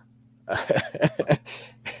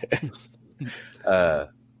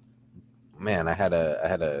 Man, I had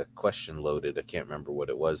a question loaded. I can't remember what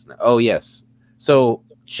it was now. Oh yes. So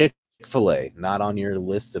Chick-fil-A, not on your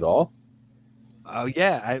list at all? Oh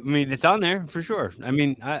yeah, I mean it's on there for sure. I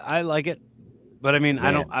mean I like it, but I mean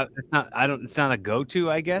man. It's not a go-to.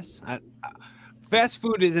 I guess fast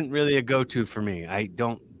food isn't really a go-to for me. I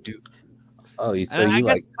don't do. Oh, so you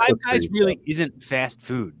like Five Guys really isn't fast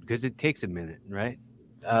food because it takes a minute, right?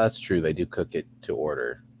 That's true. They do cook it to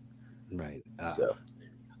order, right?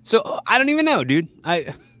 So I don't even know, dude.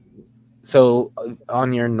 So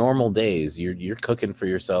on your normal days, you're cooking for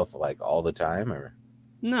yourself like all the time, or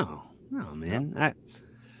no, man.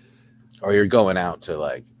 Or you're going out to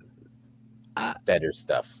like better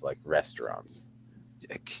stuff like restaurants.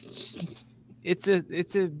 It's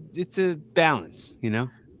a balance, you know.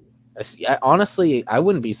 Honestly, I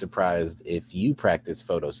wouldn't be surprised if you practice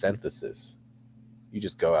photosynthesis. You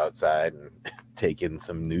just go outside and take in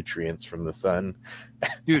some nutrients from the sun.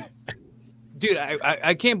 Dude,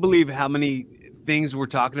 I can't believe how many things we're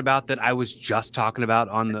talking about that I was just talking about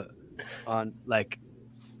on the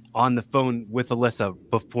phone with Alyssa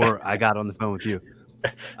before I got on the phone with you.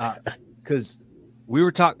 Because we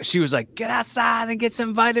were talking, she was like, get outside and get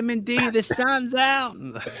some vitamin D. The sun's out.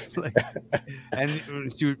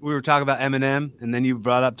 We were talking about Eminem, and then you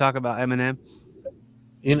brought up talking about Eminem.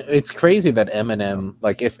 You know, it's crazy that Eminem,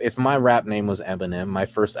 like if my rap name was Eminem, my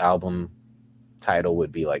first album title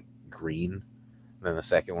would be like green, and then the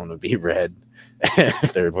second one would be red, and the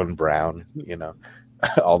third one brown, you know,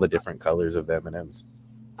 all the different colors of the M&Ms.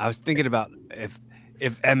 I was thinking about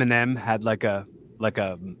if Eminem had like a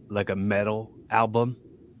metal album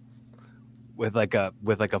with like a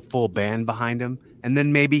full band behind him, and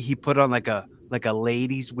then maybe he put on like a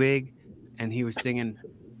lady's wig, and he was singing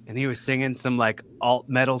some like alt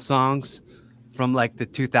metal songs from like the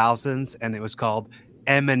 2000s, and it was called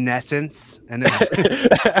Eminescence, and it was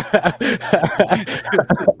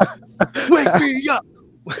wake me up.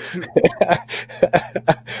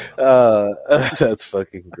 That's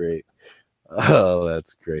fucking great. Oh,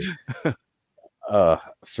 that's great.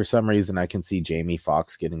 For some reason, I can see Jamie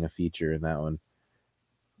Foxx getting a feature in that one,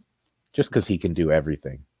 just because he can do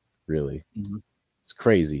everything. Really, it's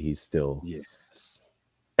crazy. He's still,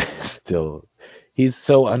 he's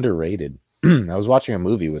so underrated. I was watching a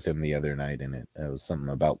movie with him the other night, and it was something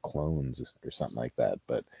about clones or something like that.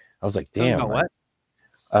 But I was like, damn, what?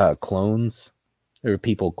 Clones. There were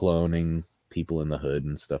people cloning people in the hood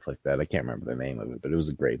and stuff like that. I can't remember the name of it, but it was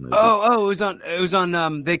a great movie. Oh, it was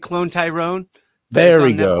on They Cloned Tyrone. There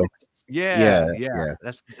we go. Yeah.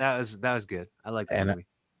 That was good. I like that movie.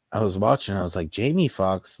 I was watching, I was like, Jamie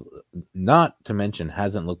Foxx, not to mention,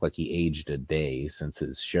 hasn't looked like he aged a day since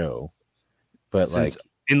his show. But since, like,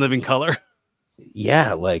 In Living Color.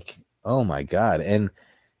 Yeah, like, oh my God. And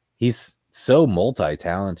he's so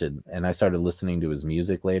multi-talented. And I started listening to his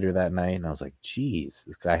music later that night, and I was like, geez,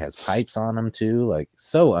 this guy has pipes on him too. Like,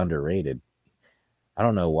 so underrated. I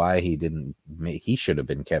don't know why he should have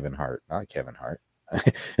been Kevin Hart, not Kevin Hart.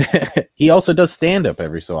 He also does stand-up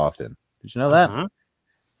every so often. Did you know that?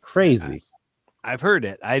 Crazy. I've heard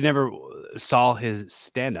it. I never saw his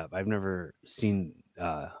stand-up. I've never seen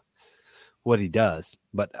what he does,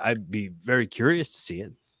 but I'd be very curious to see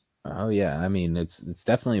it. Oh yeah, I mean, it's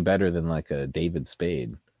definitely better than like a David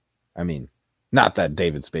Spade. I mean, not that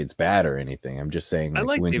David Spade's bad or anything. I'm just saying, like, I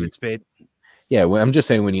like David Spade. Yeah, well, I'm just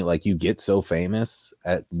saying, when you get so famous,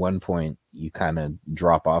 at one point you kind of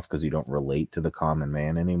drop off because you don't relate to the common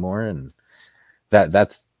man anymore, and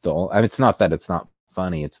that's it's not that it's not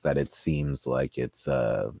funny, it's that it seems like it's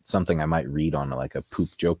something I might read on like a poop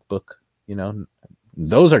joke book. You know,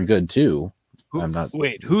 those are good too.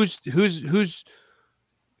 Wait, whose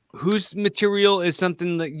material is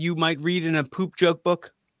something that you might read in a poop joke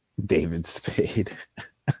book? David Spade.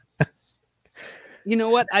 You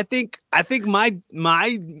know what? I think my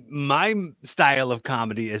style of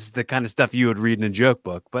comedy is the kind of stuff you would read in a joke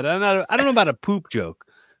book, but I don't know about a poop joke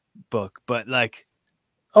book, but like,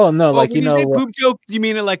 oh no, like, you know, poop joke, you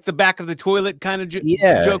mean it like the back of the toilet kind of joke?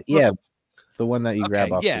 Yeah, the one that you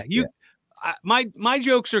grab off. Yeah, my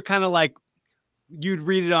jokes are kind of like you'd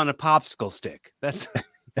read it on a popsicle stick. That's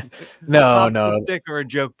no stick or a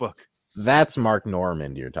joke book. That's Mark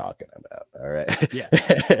Normand you're talking about. All right. Yeah.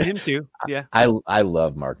 Him too. Yeah. I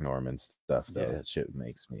love Mark Normand's stuff though. Yeah. That shit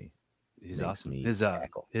makes me. He's awesome. His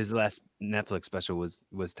last Netflix special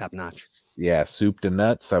was top notch. Yeah, Soup to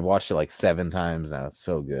Nuts. I've watched it like 7 times now. It's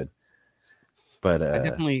so good. But I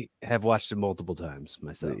definitely have watched it multiple times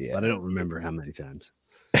myself, but I don't remember how many times.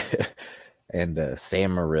 And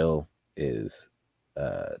Sam Morril is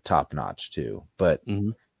top notch too. But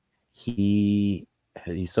he's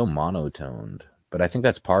so monotoned, but I think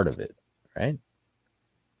that's part of it, right?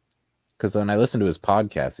 Because when I listen to his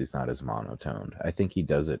podcast, he's not as monotoned. I think he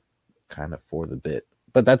does it kind of for the bit,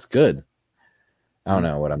 but that's good. I don't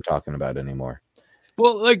know what I'm talking about anymore.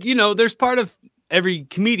 Well, like, you know, there's part of every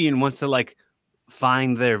comedian wants to like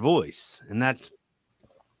find their voice, and that's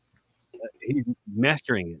he's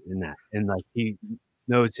mastering it in that, and like he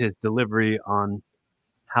knows his delivery on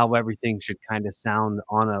how everything should kind of sound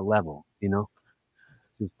on a level, you know.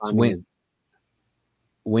 So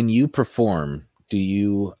when you perform, do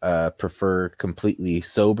you prefer completely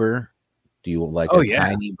sober? Do you like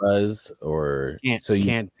tiny buzz, or no,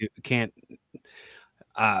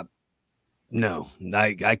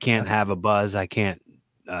 I can't have a buzz. I can't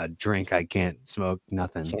drink. I can't smoke.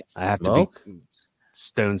 Nothing. I have to be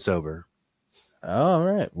stone sober. All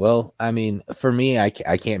right. Well, I mean, for me, I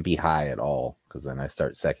can't be high at all, because then I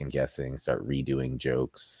start second guessing, start redoing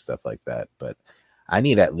jokes, stuff like that. But I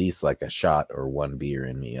need at least like a shot or 1 beer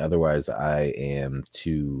in me. Otherwise, I am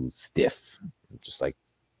too stiff. Just like,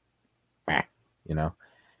 you know.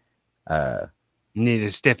 You need a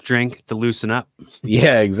stiff drink to loosen up.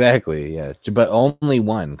 Yeah, exactly. Yeah, but only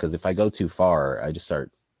one, because if I go too far, I just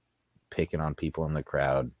start picking on people in the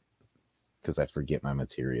crowd because I forget my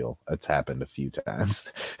material. It's happened a few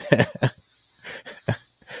times.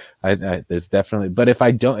 There's definitely, but if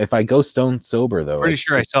I go stone sober though, pretty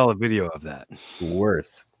sure I saw a video of that.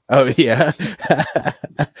 Worse. Oh yeah.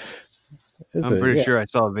 I'm pretty sure I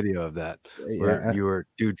saw a video of that where you were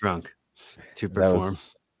too drunk to perform.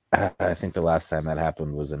 I think the last time that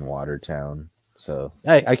happened was in Watertown. So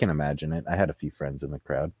I can imagine it. I had a few friends in the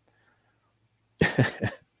crowd.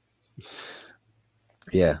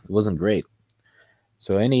 Yeah, it wasn't great.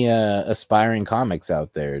 So any aspiring comics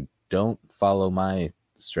out there, don't follow my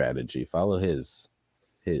strategy. Follow his.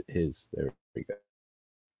 There we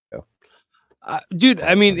go. Dude,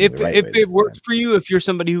 I mean, Following me the if right way it this works time. for you, if you're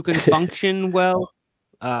somebody who can function well,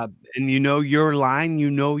 and you know your line, you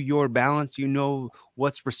know your balance, you know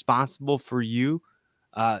what's responsible for you,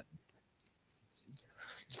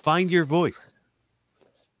 find your voice.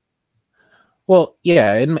 Well,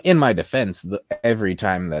 yeah. In my defense, every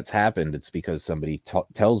time that's happened, it's because somebody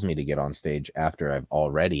tells me to get on stage after I've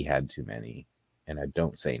already had too many, and I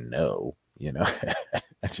don't say no. You know,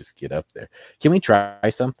 I just get up there. Can we try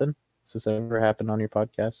something? Has this ever happened on your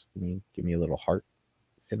podcast? Can you give me a little heart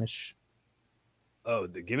finish? Oh,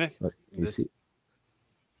 the gimmick. Look, you see.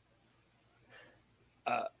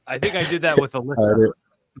 I think I did that with Alyssa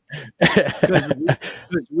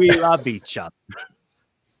because we love each other.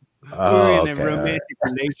 We're in a romantic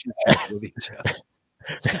relationship with each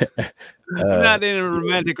other. I'm not in a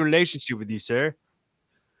romantic relationship with you, sir.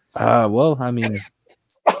 Well, I mean,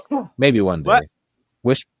 maybe one day.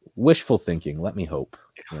 What? Wishful thinking. Let me hope.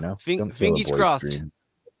 You know, don't kill a Fingies boy's crossed. dream.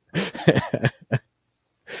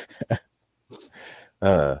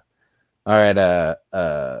 All right.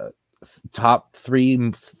 Top 3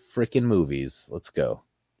 freaking movies. Let's go.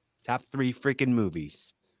 Top 3 freaking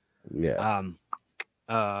movies. Yeah.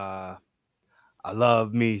 I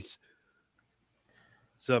love me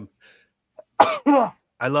some.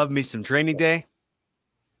 I love me some Training Day.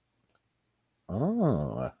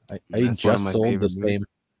 Oh, I That's one of just my sold the favorite movies. same.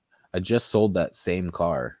 I just sold that same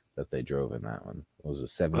car that they drove in that one. It was a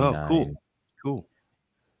 79. Oh, cool.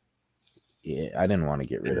 Yeah, I didn't want to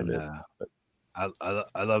get rid of And it. But I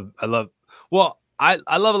love. Well, I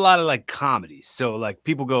love a lot of like comedies. So like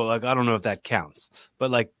people go like I don't know if that counts, but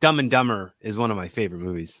like Dumb and Dumber is one of my favorite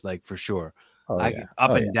movies, like for sure. I can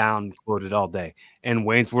up and down quote it all day, and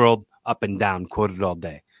Wayne's World up and down quote it all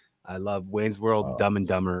day. I love Wayne's World, Dumb and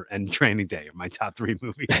Dumber, and Training Day are my top 3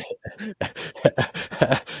 movies.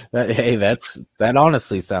 Hey, that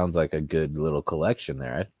honestly sounds like a good little collection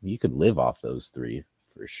there. You could live off those 3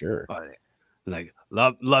 for sure. Like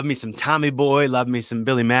love me some Tommy Boy, love me some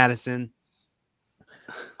Billy Madison.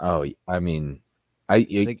 Oh, I mean,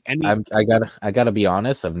 I gotta be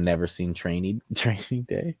honest. I've never seen Training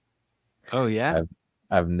Day. Oh yeah,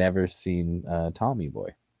 I've never seen Tommy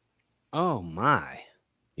Boy. Oh my.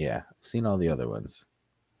 Yeah, I've seen all the other ones.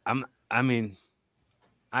 I mean,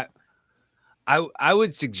 I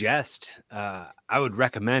would suggest, I would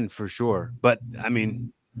recommend for sure, but I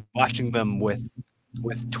mean, watching them with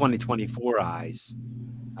 2024 eyes,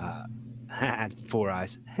 4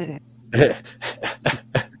 eyes,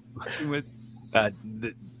 with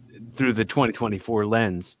through the 2024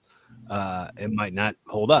 lens, it might not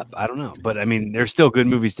hold up. I don't know, but I mean, they're still good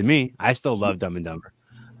movies to me. I still love Dumb and Dumber.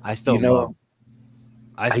 I still love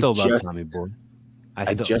Tommy Boy.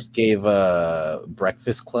 I just gave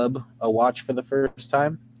Breakfast Club a watch for the first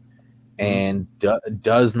time, and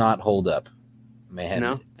does not hold up, man.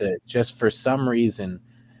 No? Just for some reason,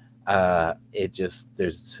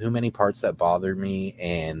 there's too many parts that bother me,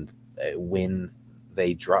 and when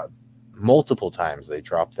they drop multiple times, they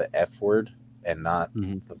drop the F word and not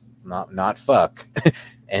fuck,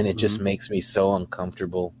 and it just makes me so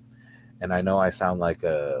uncomfortable. And I know I sound like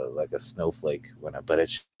a snowflake but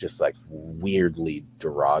it's just like weirdly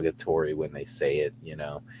derogatory when they say it. You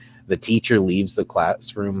know, the teacher leaves the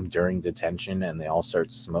classroom during detention, and they all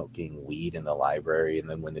start smoking weed in the library. And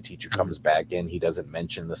then when the teacher comes back in, he doesn't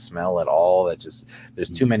mention the smell at all. That just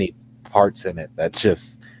there's too many parts in it that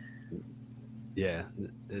just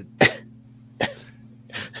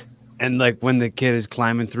And like when the kid is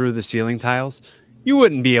climbing through the ceiling tiles, you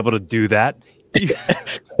wouldn't be able to do that. You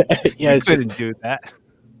couldn't do that.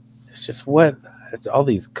 It's just it's all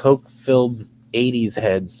these coke-filled 80s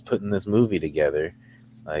heads putting this movie together.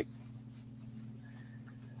 Like,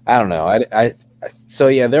 I don't know. So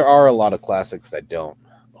yeah, there are a lot of classics that don't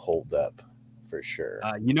hold up for sure.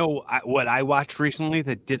 You know what I watched recently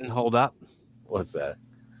that didn't hold up? What's that?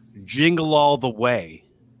 Jingle All the Way.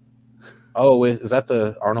 Oh, is that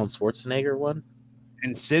the Arnold Schwarzenegger one?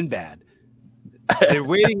 And Sinbad. They're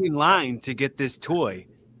waiting in line to get this toy,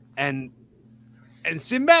 and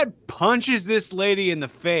Sinbad punches this lady in the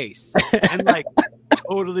face and like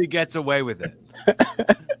totally gets away with it.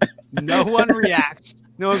 No one reacts.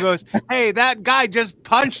 No one goes, "Hey, that guy just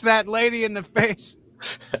punched that lady in the face."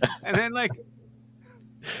 And then like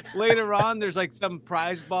later on, there's like some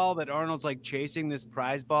prize ball that Arnold's like chasing this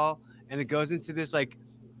prize ball, and it goes into this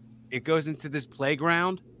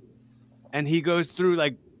playground. and he goes through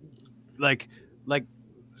like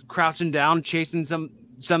crouching down, chasing some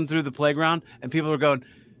through the playground, and people are going,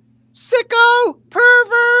 "Sicko,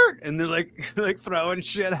 pervert," and they're like throwing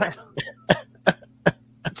shit at him.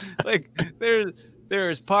 Like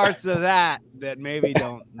there's parts of that maybe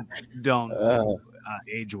don't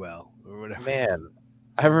age well or whatever. Man,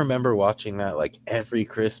 I remember watching that like every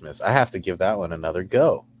Christmas. I have to give that one another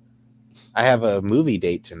go. I have a movie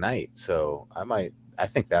date tonight, so I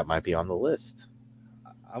think that might be on the list.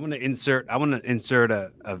 I want to insert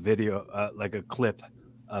a video, like a clip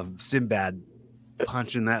of Sinbad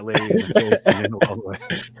punching that lady in the face and then all the way.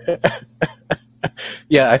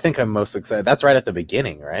 Yeah, I think I'm most excited. That's right at the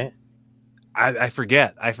beginning, right? I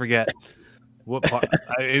forget what part.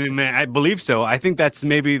 I believe so. I think that's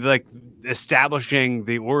maybe like establishing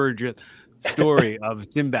the origin story of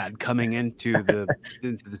Sinbad coming into the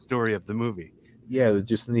story of the movie. Yeah, they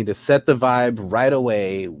just need to set the vibe right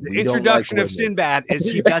away. The introduction of Sinbad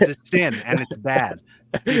is he does a sin and it's bad.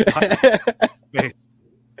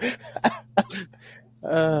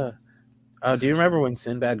 Do you remember when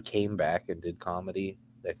Sinbad came back and did comedy?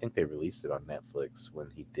 I think they released it on Netflix when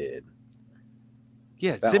he did.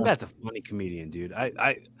 Yeah, Sinbad's a funny comedian, dude.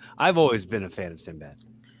 I've always been a fan of Sinbad.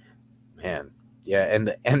 Man, yeah,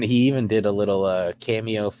 and he even did a little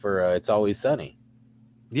cameo for It's Always Sunny.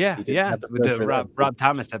 Yeah, with the Rob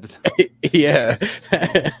Thomas episode. Yeah.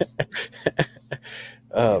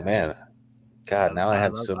 Oh man, God! Now I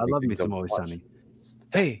have so many. I love me some Always Sunny.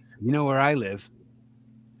 Hey, you know where I live?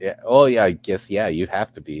 Yeah. Oh yeah. I guess you'd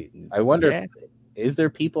have to be. I wonder, is there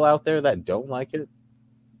people out there that don't like it?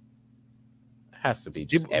 Has to be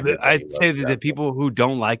just I'd say that the people who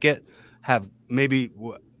don't like it have maybe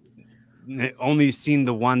only seen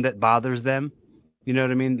the one that bothers them. You know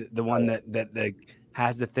what I mean? The one that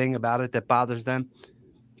has the thing about it that bothers them.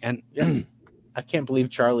 And I can't believe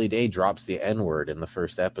Charlie Day drops the N-word in the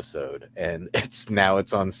first episode, and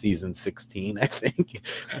it's on season 16, I think.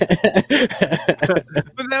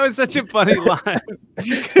 But that was such a funny line.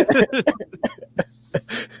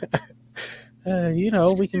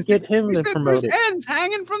 We can get him to promote it. Ends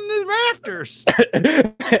hanging from the rafters.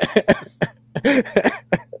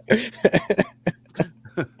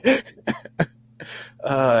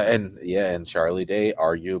 And Charlie Day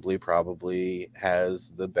arguably probably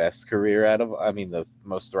has the best career the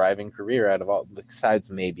most thriving career out of all,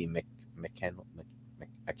 besides maybe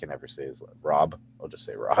I can never say his Rob. I'll just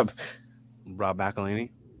say Rob. Rob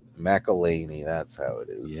McElhenney. McElhenney, that's how it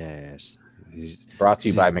is. Yes. Brought to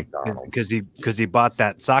you by McDonald's. Because he bought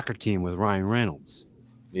that soccer team with Ryan Reynolds.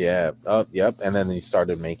 Yeah. Oh, yep. And then he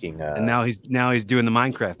started making. And now he's doing the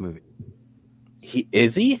Minecraft movie.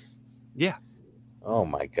 Is he? Yeah. Oh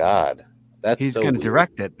my God. He's going to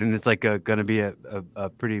direct it, and it's like going to be a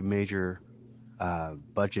pretty major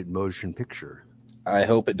budget motion picture. I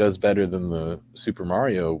hope it does better than the Super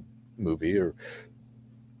Mario movie,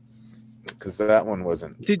 because that one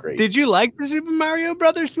wasn't great. Did you like the Super Mario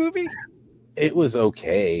Brothers movie? It was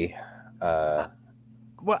okay.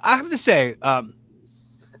 Well, I have to say,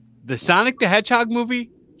 the Sonic the Hedgehog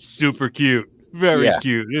movie, super cute, very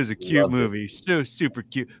cute. It was a cute movie, so super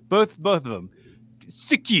cute. Both of them,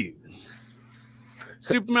 so cute.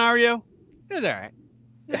 Super Mario, it was all right.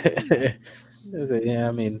 Yeah,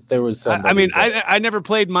 I mean, there was some. I never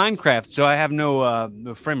played Minecraft, so I have no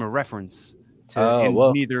frame of reference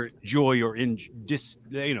to neither enjoy or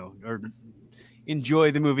or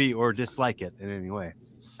enjoy the movie or dislike it in any way.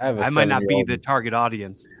 I might not be the target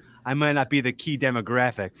audience. I might not be the key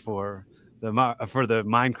demographic for the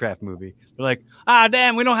Minecraft movie. They're like,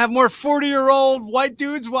 damn, we don't have more 40-year-old white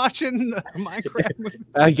dudes watching the Minecraft movie.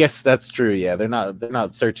 I guess that's true. Yeah, they're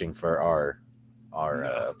not searching for our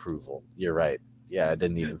approval. You're right. Yeah, I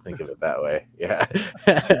didn't even think of it that way. Yeah.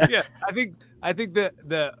 Yeah, I think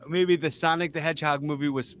the maybe the Sonic the Hedgehog movie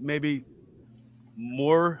was maybe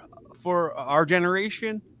more for our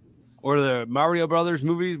generation, or the Mario Brothers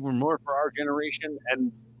movies were more for our generation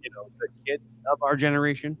and the kids of our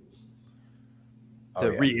generation to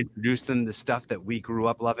reintroduce them to stuff that we grew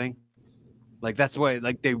up loving. Like that's why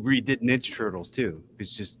they redid Ninja Turtles too.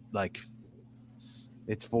 It's just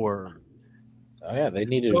it's for. Oh yeah, they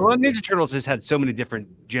needed. Well, Ninja Turtles has had so many different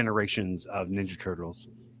generations of Ninja Turtles.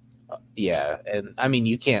 Yeah, and I mean,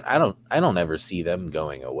 you can't. I don't ever see them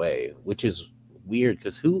going away, which is weird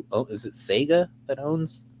because is it Sega that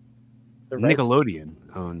owns the rights? Nickelodeon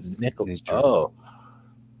owns Ninja Turtles. Oh,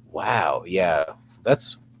 wow, yeah,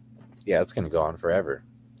 it's gonna go on forever,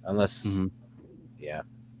 unless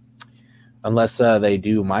they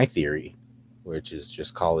do My Theory, which is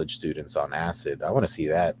just college students on acid. I want to see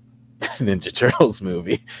that Ninja Turtles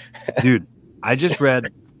movie. Dude, I just read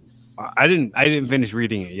I didn't finish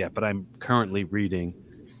reading it yet, but I'm currently reading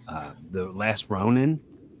The Last Ronin.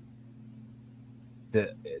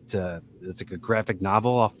 It's like a graphic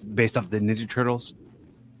novel based off the Ninja Turtles.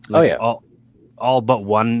 Like all but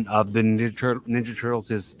one of the Ninja Turtles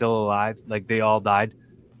is still alive. Like they all died.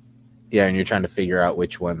 Yeah, and you're trying to figure out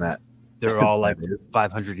which one that they're all like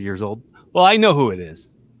 500 years old. Well, I know who it is.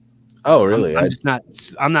 Oh, really? I'm just not.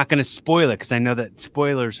 I'm not going to spoil it because I know that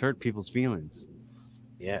spoilers hurt people's feelings.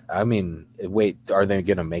 Yeah, I mean, wait, are they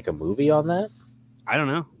going to make a movie on that? I don't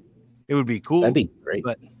know. It would be cool. That'd be great.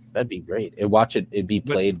 That'd be great. It'd be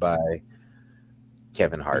played by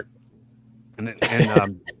Kevin Hart.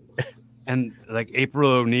 And like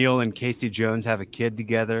April O'Neil and Casey Jones have a kid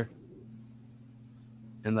together.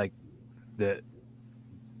 And like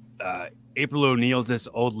April O'Neil's this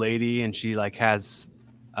old lady, and she like has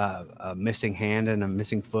a missing hand and a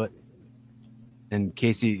missing foot. And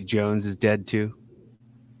Casey Jones is dead too.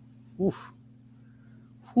 Oof.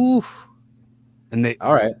 Oof. And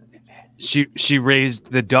all right. She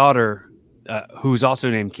raised the daughter, who's also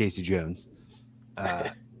named Casey Jones,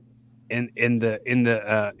 in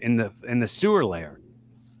the sewer layer.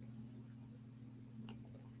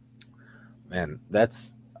 Man,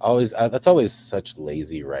 that's always such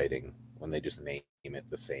lazy writing when they just name it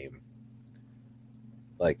the same.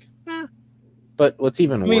 Like, but what's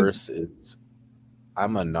even worse is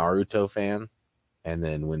I'm a Naruto fan, and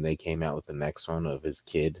then when they came out with the next one of his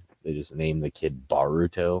kid, they just named the kid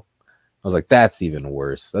Baruto. I was like, that's even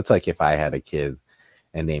worse. That's like if I had a kid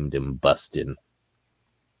and named him Bustin.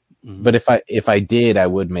 Mm-hmm. But if I did, I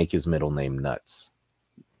would make his middle name Nuts.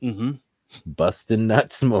 Mm-hmm. Bustin'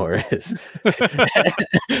 Nuts Morris.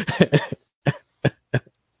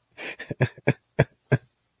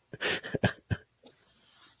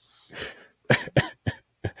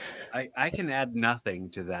 I can add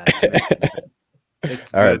nothing to that.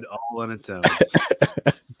 It's all good right. All on its own.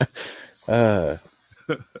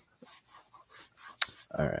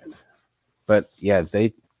 All right. But yeah,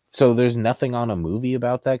 so there's nothing on a movie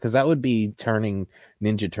about that, because that would be turning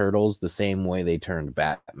Ninja Turtles the same way they turned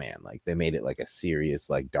Batman. Like they made it like a serious,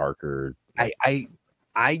 like darker. I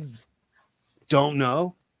don't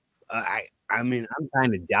know. I mean, I'm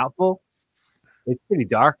kind of doubtful. It's pretty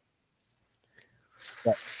dark.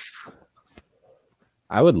 But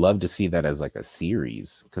I would love to see that as like a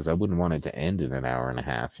series, because I wouldn't want it to end in an hour and a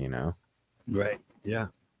half, you know? Right. Yeah.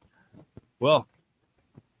 Well,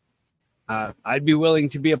 I'd be willing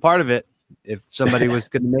to be a part of it if somebody was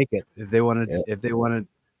going to make it. If they wanted,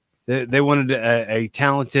 they wanted a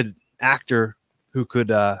talented actor who could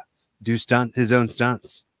do his own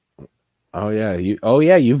stunts. Oh yeah,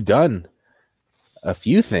 you've done a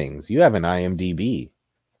few things. You have an IMDb.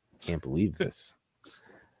 Can't believe this,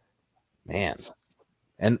 man.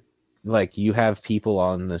 And like you have people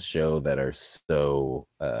on the show that are so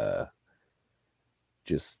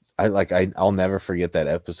I'll never forget that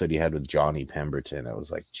episode you had with Johnny Pemberton. I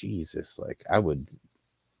was like, Jesus, like I would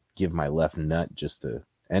give my left nut just to.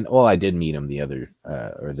 And I did meet him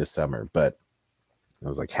this summer, but it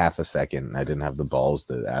was like half a second. And I didn't have the balls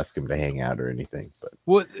to ask him to hang out or anything. But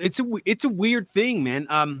well, it's a weird thing, man.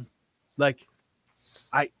 I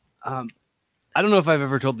don't know if I've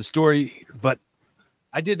ever told the story, but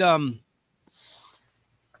I did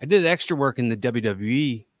extra work in the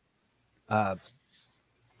WWE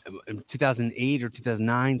in 2008 or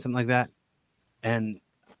 2009, something like that, and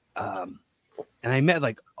I met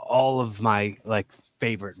like all of my like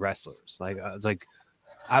favorite wrestlers. Like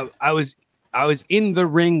I was in the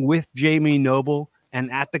ring with Jamie Noble,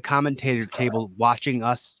 and at the commentator table watching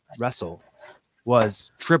us wrestle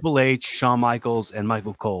was Triple H, Shawn Michaels, and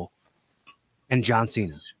Michael Cole, and John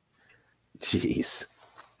Cena. Jeez.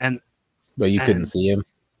 But you couldn't see him?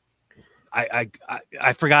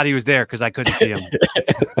 I forgot he was there because I couldn't see him.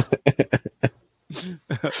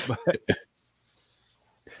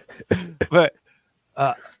 but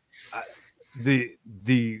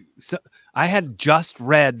I had just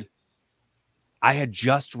read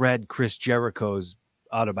Chris Jericho's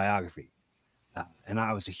autobiography, and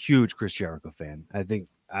I was a huge Chris Jericho fan. I think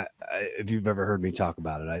if you've ever heard me talk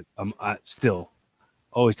about it, I still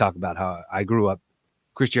always talk about how I grew up.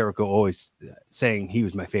 Chris Jericho always saying he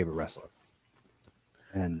was my favorite wrestler.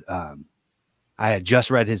 And I had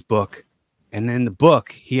just read his book, and in the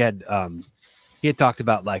book he had talked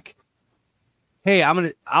about like, hey,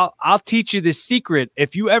 I'll teach you this secret.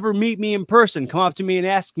 If you ever meet me in person, come up to me and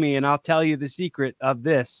ask me, and I'll tell you the secret of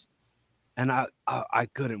this. And I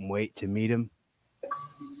couldn't wait to meet him.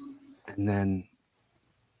 And then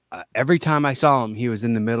every time I saw him, he was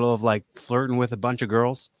in the middle of like flirting with a bunch of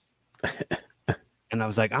girls. And I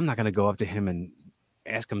was like, I'm not going to go up to him and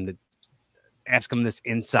ask him to ask him this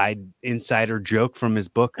insider joke from his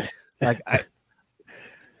book. Like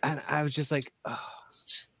I was just like, oh.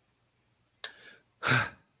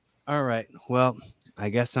 All right, well, I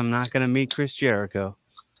guess I'm not gonna meet Chris Jericho.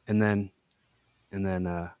 And then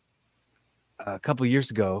a couple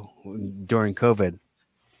years ago during COVID,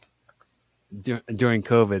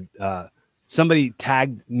 somebody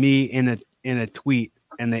tagged me in a tweet,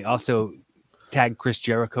 and they also tagged Chris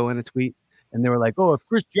Jericho in a tweet, and they were like, "Oh, if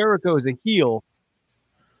Chris Jericho is a heel,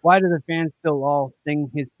 why do the fans still all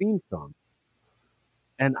sing his theme song?"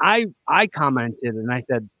 And I commented, and I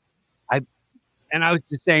said, I was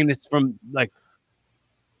just saying this from like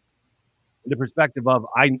the perspective of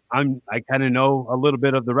I kind of know a little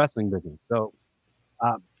bit of the wrestling business, so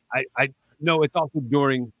I know it's also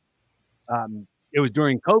during it was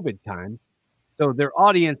during COVID times, so their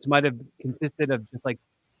audience might have consisted of just like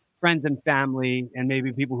friends and family, and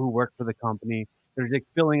maybe people who work for the company. They're like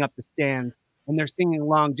filling up the stands, and they're singing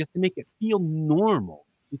along just to make it feel normal,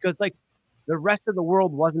 because like the rest of the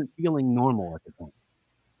world wasn't feeling normal at the time.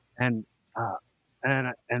 And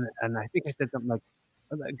I think I said something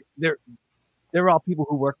like they're all people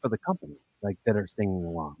who work for the company, like that are singing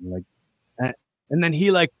along, like, and then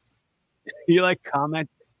he comment,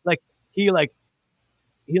 like he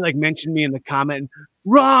mentioned me in the comment.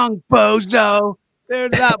 Wrong, bozo. They're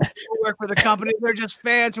not people who work for the company. They're just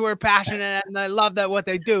fans who are passionate, and I love that what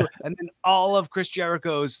they do. And then all of Chris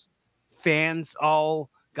Jericho's fans all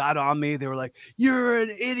got on me. They were like, "You're an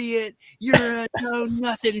idiot. You're a no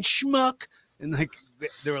nothing schmuck." And like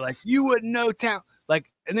they were like, "You wouldn't know town." Like,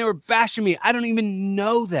 and they were bashing me. I don't even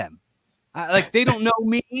know them. Like they don't know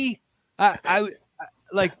me. I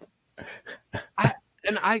like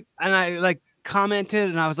commented,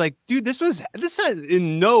 and I was like, dude, this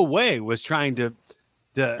in no way was trying to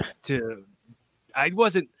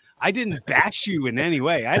I didn't bash you in any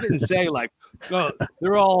way. I didn't say like, oh,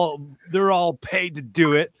 they're all paid to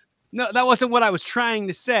do it. No, that wasn't what I was trying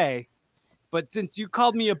to say. But since you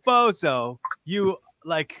called me a bozo, you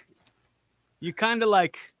kind of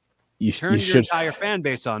like turned your entire fan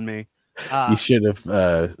base on me. You should have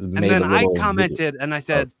and then I commented and I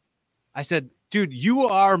said, dude, you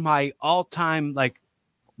are my all-time like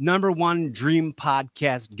 #1 dream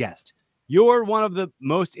podcast guest. You're one of the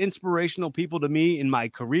most inspirational people to me in my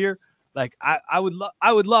career. Like I would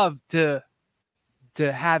love to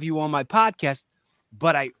have you on my podcast,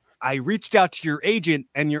 but I reached out to your agent,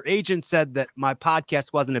 and your agent said that my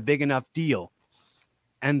podcast wasn't a big enough deal.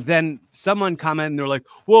 And then someone commented, and they're like,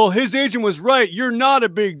 well, his agent was right. You're not a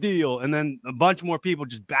big deal. And then a bunch more people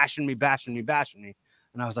just bashing me. And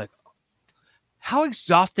I was like, how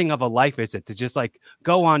exhausting of a life is it to just like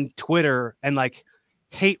go on Twitter and like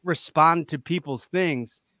respond to people's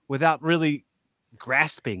things without really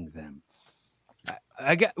grasping them?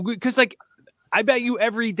 I get, because like, I bet you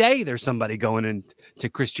every day there's somebody going into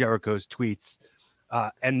Chris Jericho's tweets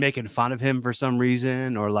and making fun of him for some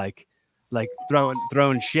reason, or like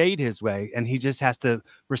throwing shade his way, and he just has to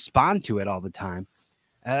respond to it all the time.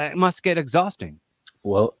 It must get exhausting.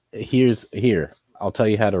 Well, I'll tell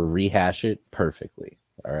you how to rehash it perfectly.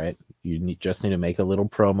 All right. You just need to make a little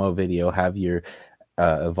promo video, have your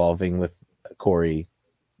evolving with Corey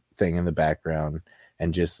thing in the background,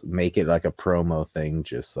 and just make it like a promo thing.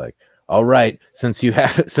 Just like, all right, since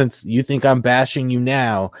you think I'm bashing you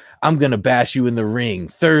now, I'm going to bash you in the ring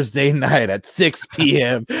Thursday night at 6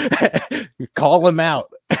 p.m. Call him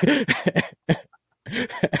out.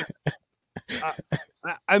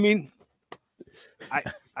 I mean, I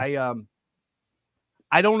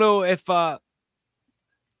don't know if I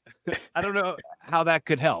don't know how that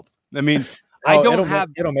could help. I mean, I don't have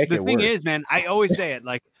it'll make the it thing worse. is, man, I always say it,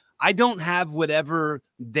 like I don't have whatever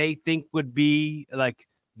they think would be like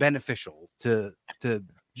beneficial to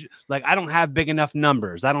like, I don't have big enough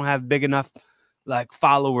numbers. I don't have big enough like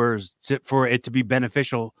followers for it to be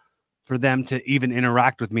beneficial for them to even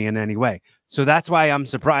interact with me in any way. So that's why I'm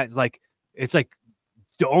surprised. Like, it's like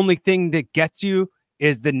the only thing that gets you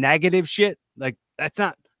is the negative shit. Like that's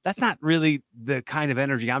not really the kind of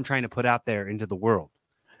energy I'm trying to put out there into the world.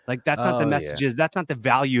 Like that's not the messages. Yeah. That's not the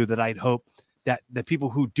value that I'd hope that the people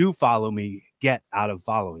who do follow me get out of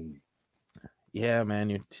following me. Yeah, man,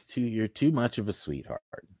 you're too much of a sweetheart.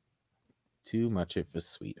 Too much of a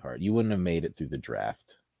sweetheart. You wouldn't have made it through the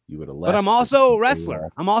draft. You would have left. But I'm also a wrestler.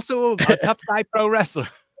 I'm also a tough guy pro wrestler.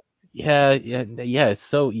 Yeah.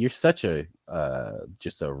 So you're such a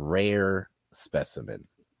just a rare specimen.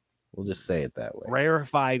 We'll just say it that way.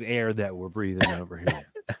 Rarefied air that we're breathing over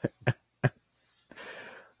here.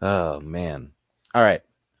 Oh man. All right.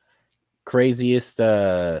 Craziest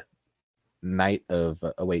night of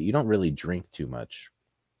wait, you don't really drink too much.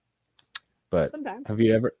 But sometimes. have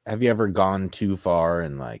you ever gone too far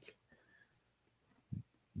and like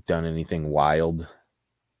done anything wild?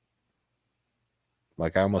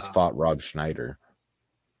 Like I almost fought Rob Schneider.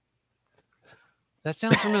 That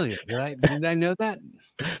sounds familiar. Did I know that?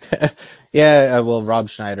 Yeah, well, Rob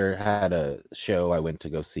Schneider had a show. I went to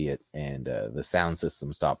go see it, and the sound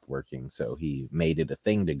system stopped working, so he made it a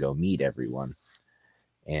thing to go meet everyone.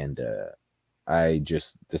 And I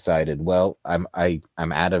just decided, well, I'm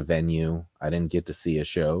at a venue. I didn't get to see a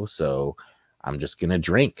show, so I'm just gonna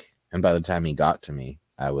drink. And by the time he got to me,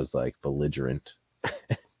 I was like belligerent.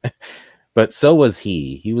 But so was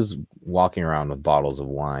he. He was walking around with bottles of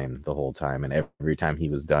wine the whole time, and every time he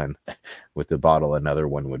was done with the bottle, another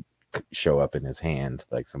one would show up in his hand,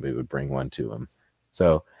 like somebody would bring one to him.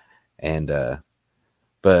 So, and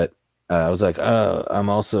but I was like, I'm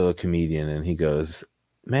also a comedian, and he goes,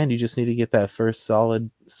 man, you just need to get that first solid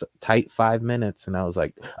tight 5 minutes. And I was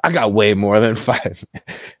like, I got way more than 5.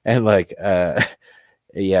 And like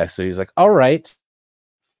yeah, so he's like, all right.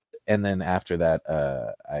 And then after that,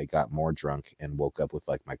 I got more drunk and woke up with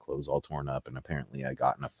like my clothes all torn up, and apparently I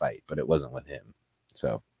got in a fight, but it wasn't with him.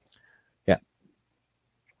 So yeah.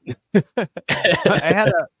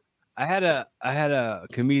 I had a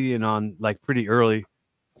comedian on like pretty early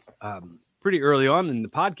on in the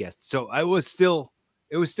podcast. So it was still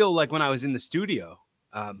like when I was in the studio.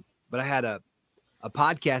 But I had a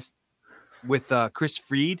podcast with Chris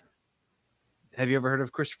Fried. Have you ever heard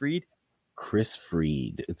of Chris Fried? Chris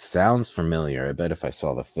Fried. It sounds familiar. I bet if I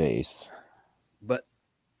saw the face. But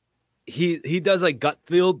he does like gut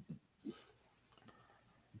feel.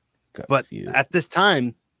 But at this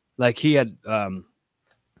time, like he had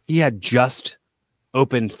just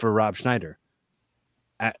opened for Rob Schneider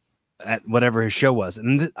at whatever his show was,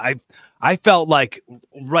 and I felt like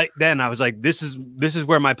right then I was like, this is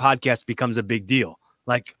where my podcast becomes a big deal.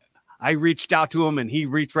 Like I reached out to him and he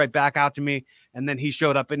reached right back out to me, and then he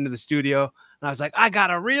showed up into the studio, and I was like, I got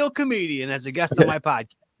a real comedian as a guest on my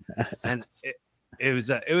podcast, and it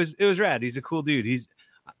was rad. He's a cool dude.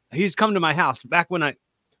 He's come to my house back when I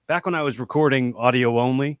was recording audio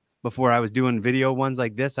only. Before I was doing video ones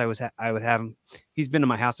like this, I would have him. He's been to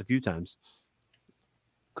my house a few times.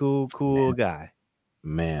 Cool guy.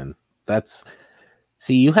 Man,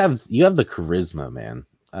 see, you have the charisma, man.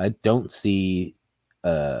 I don't see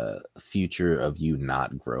a future of you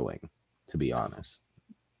not growing, to be honest.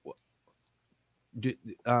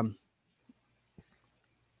 I'm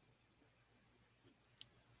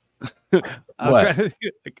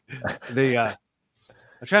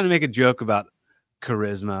trying to make a joke about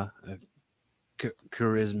charisma,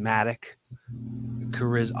 charismatic,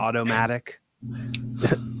 automatic.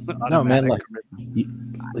 No, man, like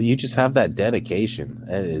you just have that dedication.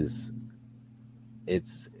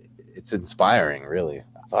 It's inspiring, really.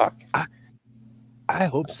 Fuck. I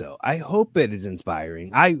hope so. I hope it is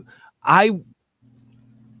inspiring. I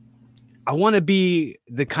want to be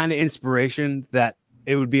the kind of inspiration that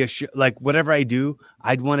it would be like whatever I do,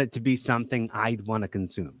 I'd want it to be something I'd want to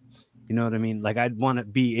consume. You know what I mean? Like I'd want to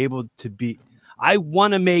be able to be. I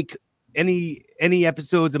want to make any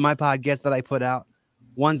episodes of my podcast that I put out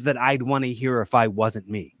ones that I'd want to hear if I wasn't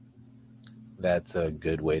me. That's a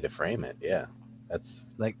good way to frame it. Yeah,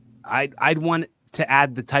 that's like I'd want to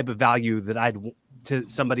add the type of value that to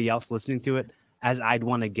somebody else listening to it as I'd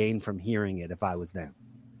want to gain from hearing it if I was them.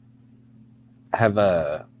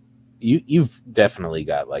 You've definitely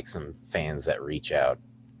got like some fans that reach out,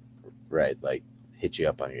 right? Like hit you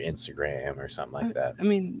up on your Instagram or something like that. I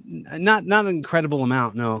mean, not an incredible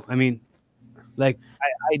amount. No, I mean, like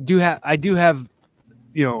I do have,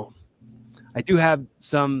 you know, I do have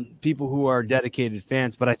some people who are dedicated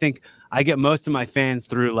fans, but I think I get most of my fans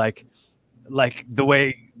through like the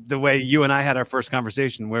way you and I had our first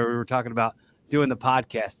conversation where we were talking about doing the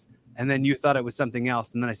podcast, and then you thought it was something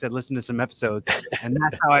else, and then I said listen to some episodes, and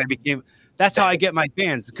that's how I get my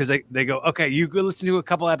fans, because they go, okay, you go listen to a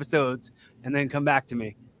couple episodes and then come back to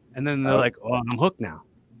me, and then they're like, oh, I'm hooked now.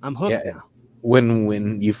 Now.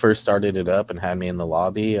 When you first started it up and had me in the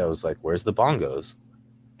lobby, I was like, where's the bongos?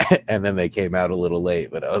 And then they came out a little late,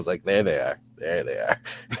 but I was like, there they are.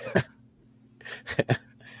 I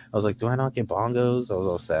was like, do I not get bongos? I was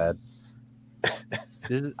all sad.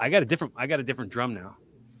 I got a different drum now.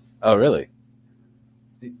 Oh, really?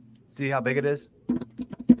 See how big it is?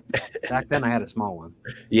 Back then I had a small one.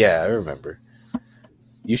 Yeah, I remember.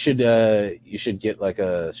 You should get like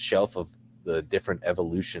a shelf of the different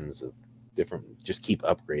evolutions of different, just keep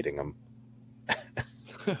upgrading them.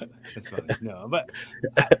 It's funny. No, but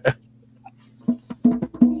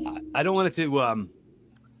I don't want it to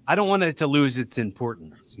I don't want it to lose its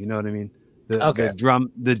importance. You know what I mean?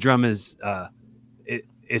 The drum is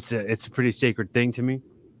it's a pretty sacred thing to me.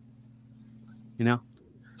 You know?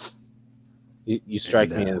 You strike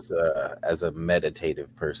me as a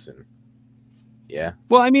meditative person. Yeah.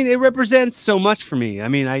 Well, I mean, it represents so much for me. I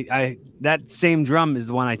mean, I that same drum is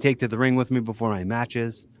the one I take to the ring with me before my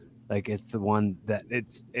matches. Like, it's the one that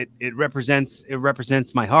it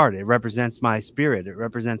represents my heart. It represents my spirit. It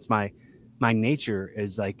represents my nature.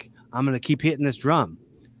 Is like, I'm gonna keep hitting this drum.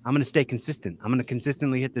 I'm gonna stay consistent. I'm gonna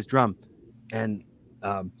consistently hit this drum, and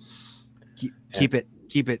keep it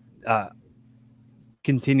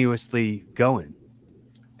continuously going.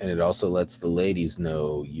 And it also lets the ladies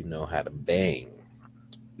know you know how to bang.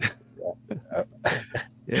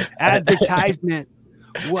 Advertisement,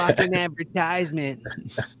 walking advertisement.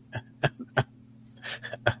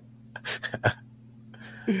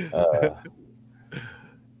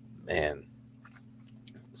 Man.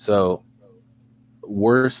 So,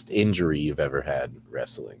 worst injury you've ever had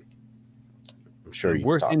wrestling? I'm sure you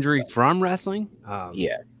worst injury from wrestling.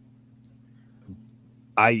 Yeah.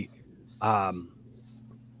 I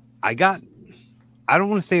got. I don't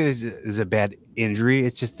want to say this is a bad injury.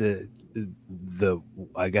 It's just the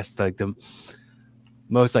I guess like the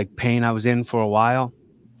most like pain I was in for a while.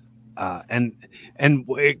 And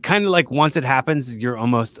it kind of like once it happens, you're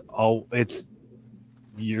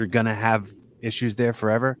gonna have issues there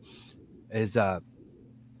forever. Is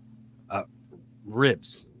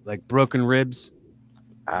ribs, like broken ribs.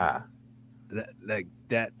 That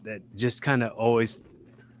just kind of always,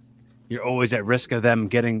 you're always at risk of them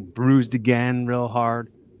getting bruised again real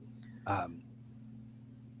hard. I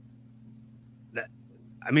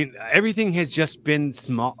mean, everything has just been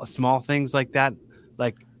small things like that.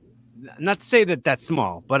 Like, not to say that that's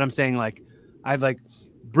small, but I'm saying like I've like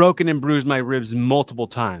broken and bruised my ribs multiple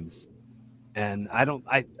times, and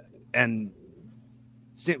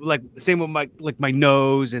same with my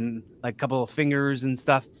nose and like a couple of fingers and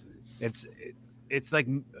stuff. It's like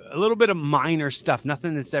a little bit of minor stuff,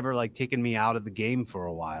 nothing that's ever like taken me out of the game for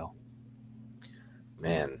a while.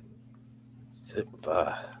 Man,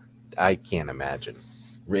 I can't imagine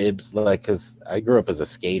ribs, like, because I grew up as a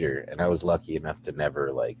skater and I was lucky enough to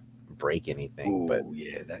never like break anything. Ooh, but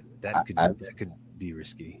yeah, that could be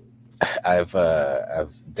risky. I've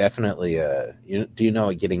definitely do you know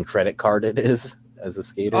what getting credit carded is as a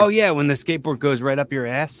skater? Oh yeah, when the skateboard goes right up your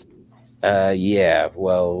ass. Yeah.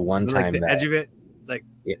 Well, one time the edge of it, like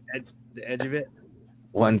the edge of it.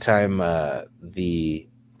 One time, I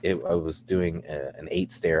was doing an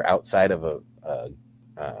 8 stair outside of it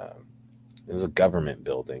was a government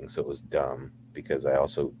building, so it was dumb because I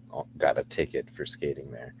also got a ticket for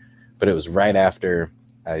skating there. But it was right after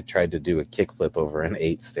I tried to do a kickflip over an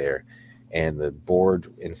 8 stair, and the board,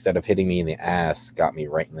 instead of hitting me in the ass, got me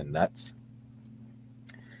right in the nuts.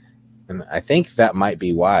 And I think that might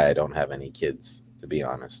be why I don't have any kids, to be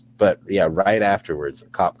honest. But yeah, right afterwards, a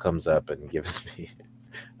cop comes up and gives me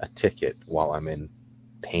a ticket while I'm in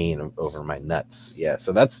pain over my nuts. Yeah,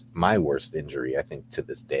 so that's my worst injury, I think, to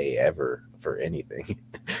this day ever for anything.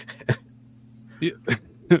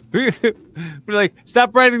 We're like,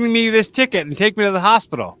 stop writing me this ticket and take me to the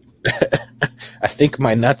hospital. I think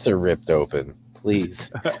my nuts are ripped open.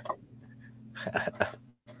 Please.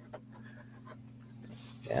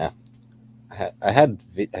 Yeah. I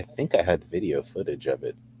think I had video footage of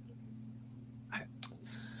it.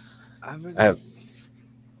 I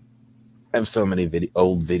have so many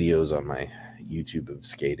old videos on my YouTube of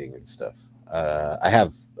skating and stuff. I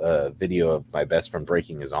have a video of my best friend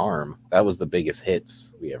breaking his arm. That was the biggest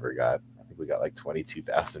hits we ever got. I think we got like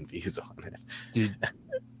 22,000 views on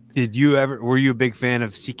it. Were you a big fan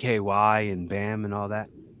of CKY and BAM and all that?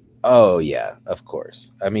 Oh yeah, of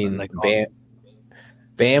course. I mean, like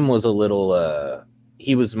Bam was a little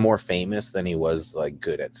he was more famous than he was like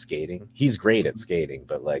good at skating. He's great at skating,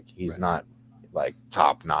 but like he's not like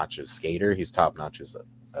top notch as skater. He's top notch as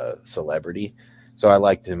a celebrity. So I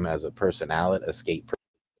liked him as a personality, a skate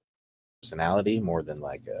personality, more than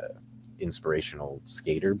like a inspirational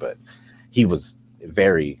skater. But he was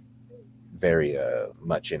very, very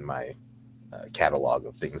much in my catalog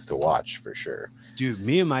of things to watch for sure. Dude,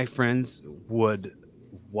 me and my friends would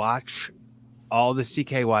watch all the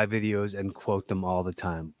CKY videos and quote them all the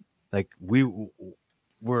time. Like, we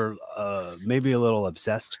were maybe a little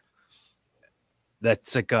obsessed.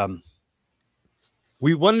 That's like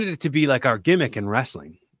we wanted it to be like our gimmick in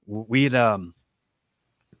wrestling. I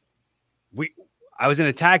was in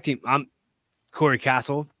a tag team. I'm Corey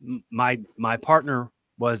Castle. My partner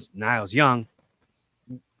was Niles Young,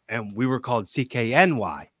 and we were called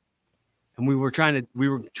CKNY. And we were trying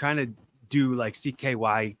to do like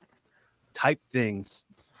CKY type things.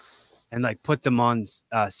 and like put them on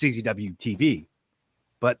CZW TV.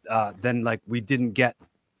 But then like we didn't get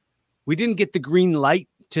the green light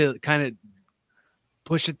to kind of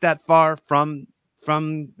push it that far from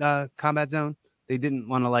Combat Zone. They didn't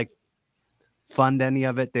want to like fund any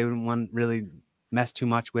of it. They didn't want to really mess too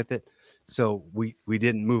much with it. So we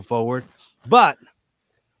didn't move forward. But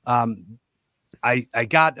I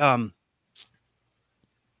got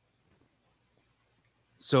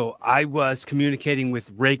so I was communicating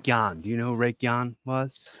with Rake Yan. Do you know who Rake Yan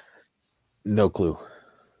was? No clue.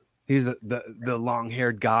 He's the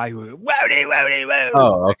long-haired guy who wowdy.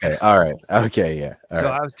 Oh, okay. All right. Okay, yeah. All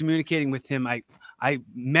right. I was communicating with him. I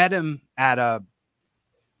met him at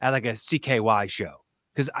like a CKY show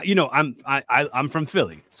because I'm from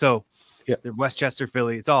Philly, so yeah, Westchester,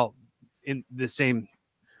 Philly. It's all in the same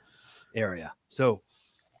area. So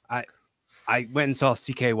I went and saw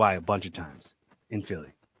CKY a bunch of times in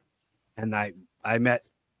Philly, and I met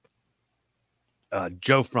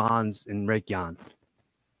Joe Franz and Rake Yan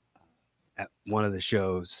at one of the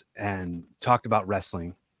shows and talked about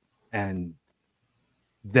wrestling, and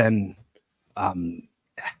then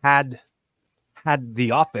had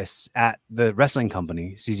the office at the wrestling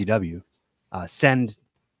company CZW send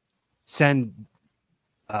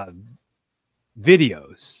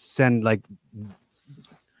videos, send like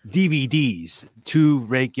DVDs to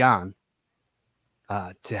Rake Yan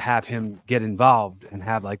to have him get involved and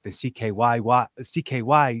have like the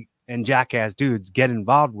CKY and Jackass dudes get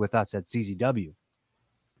involved with us at CZW,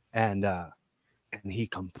 and he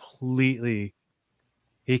completely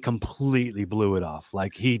blew it off.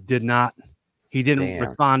 Like he didn't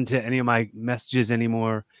respond to any of my messages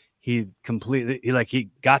anymore. He got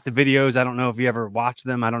the videos. I don't know if you ever watched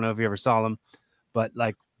them. I don't know if you ever saw them, but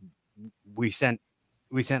like we sent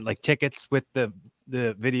like tickets with the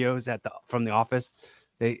videos from the office.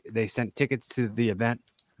 They sent tickets to the event.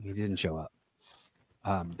 He didn't show up.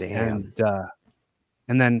 And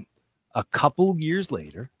then a couple years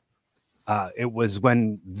later, it was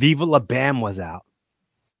when Viva La Bam was out.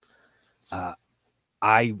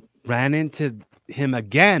 I ran into him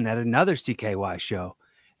again at another CKY show,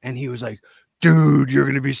 and he was like, "Dude, you're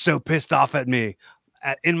gonna be so pissed off at me."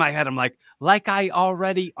 In my head, I'm like I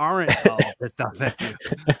already aren't all pissed off at you.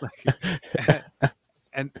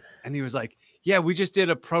 and he was like, "Yeah, we just did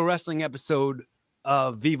a pro wrestling episode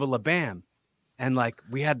of Viva La Bam, and like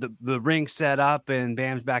we had the ring set up in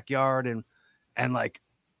Bam's backyard, and like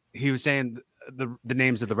he was saying the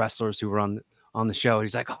names of the wrestlers who were on the show.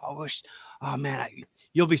 He's like, oh man,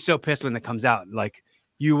 you'll be so pissed when it comes out. Like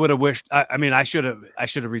you would have wished. I should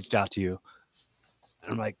have reached out to you."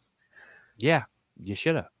 And I'm like, yeah, you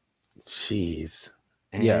should have. Jeez.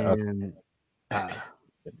 And, yeah.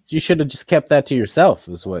 You should have just kept that to yourself.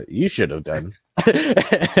 Is what you should have done.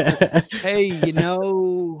 Hey,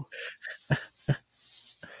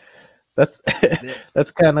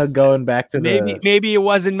 that's kind of going back to maybe it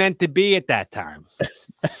wasn't meant to be at that time.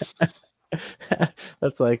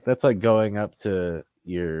 That's like going up to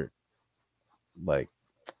your like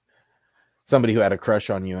somebody who had a crush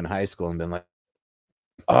on you in high school and been like,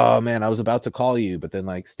 "Oh man, I was about to call you, but then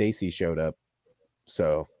like Stacy showed up."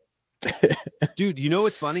 So, dude, you know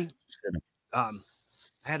what's funny? I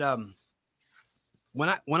had when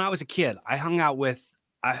I was a kid, I hung out with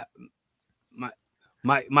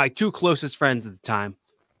my two closest friends at the time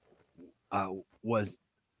was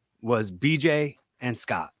BJ and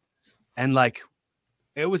Scott. And like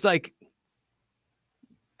it was like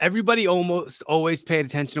everybody almost always paid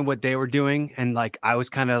attention to what they were doing, and like I was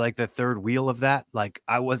kind of like the third wheel of that. Like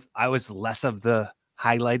I was less of the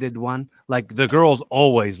highlighted one. Like the girls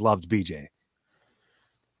always loved BJ.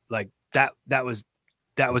 Like that was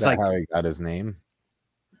like how he got his name.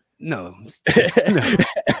 No,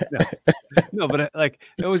 but like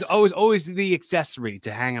it was always the accessory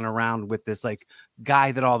to hanging around with this like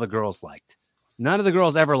guy that all the girls liked. None of the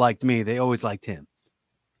girls ever liked me. They always liked him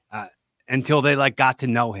until they like got to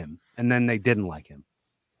know him, and then they didn't like him.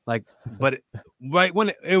 Like, but right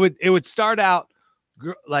when it would start out,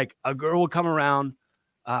 like a girl would come around,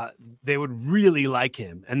 they would really like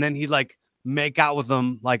him, and then he'd like make out with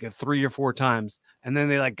them like 3 or 4 times, and then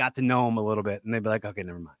they like got to know him a little bit, and they'd be like, okay,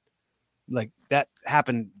 never mind. Like that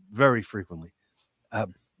happened very frequently.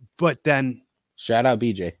 But then shout out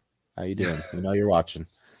BJ. How you doing? You know you're watching.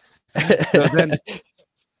 So then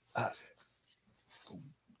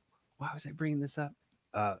why was I bringing this up?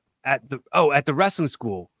 At the wrestling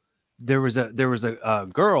school, there was a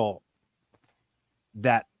girl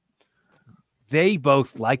that they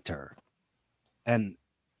both liked her, and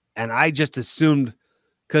I just assumed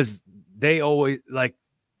because they always like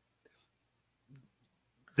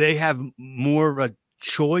they have more of a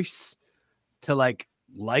choice to like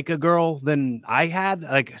a girl than I had.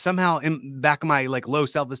 Like somehow in back of my like low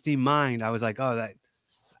self-esteem mind, I was like, oh, that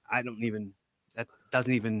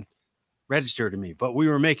doesn't even register to me. But we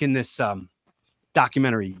were making this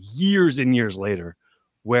documentary years and years later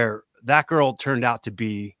where that girl turned out to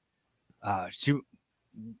be she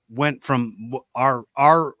went from our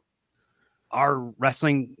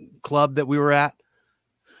wrestling club that we were at.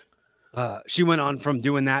 She went on from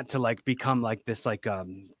doing that to like become like this like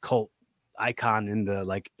cult icon in the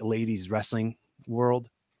like ladies wrestling world.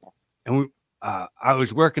 And I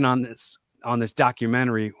was working on this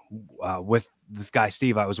documentary with this guy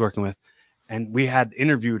Steve I was working with, and we had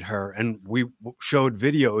interviewed her and we showed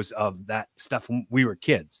videos of that stuff when we were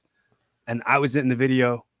kids. And I was in the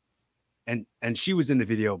video and she was in the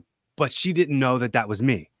video, but she didn't know that was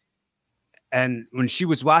me. And when she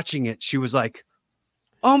was watching it, she was like,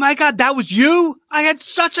 oh my God, that was you? I had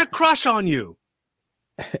such a crush on you.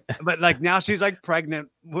 But like now she's like pregnant.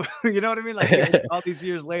 You know what I mean? Like all these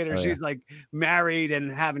years later, she's like married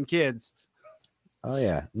and having kids. Oh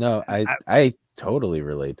yeah. No, I totally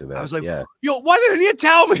relate to that. I was like, yeah. Yo, why didn't you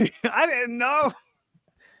tell me? I didn't know.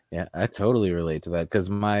 Yeah, I totally relate to that because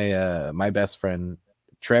my best friend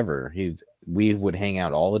Trevor, we would hang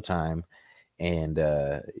out all the time. And,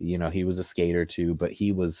 he was a skater too, but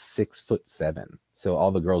he was 6'7". So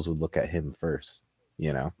all the girls would look at him first,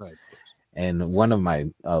 Right. And one of my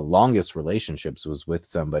longest relationships was with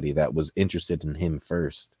somebody that was interested in him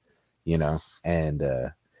first, and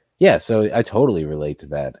so I totally relate to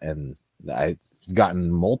that. And I've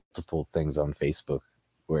gotten multiple things on Facebook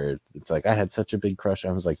where it's like, I had such a big crush.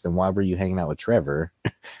 I was like, then why were you hanging out with Trevor?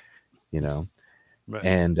 Right.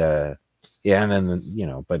 And, and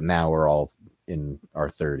then, but now we're all in our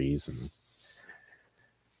 30s and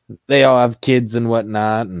they all have kids and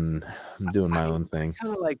whatnot, and I'm doing my own thing.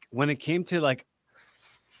 Kind of like when it came to like,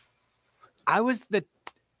 I was the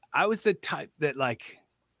type that like,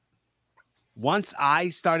 once I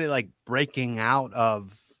started like breaking out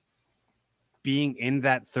of being in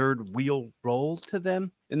that third wheel role to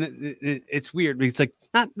them, and it's weird. It's like,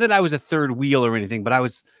 not that I was a third wheel or anything, but I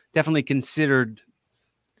was definitely considered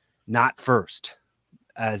not first,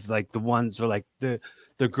 as like the ones or like the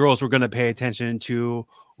girls were going to pay attention to,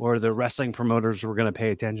 or the wrestling promoters were going to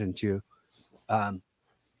pay attention to. And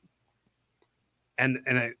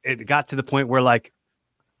it got to the point where like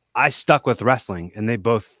I stuck with wrestling and they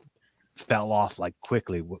both fell off like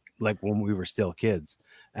quickly, like when we were still kids.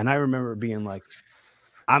 And I remember being like,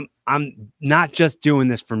 I'm not just doing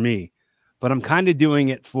this for me, but I'm kind of doing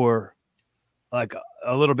it for like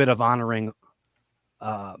a little bit of honoring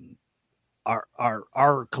our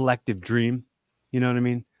collective dream. You know what I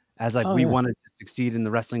mean? As like we wanted to succeed in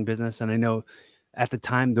the wrestling business. And I know at the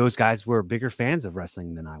time those guys were bigger fans of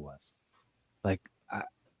wrestling than I was. Like,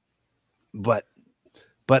 but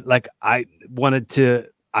like I wanted to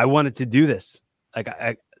do this. Like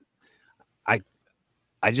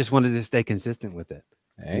I just wanted to stay consistent with it.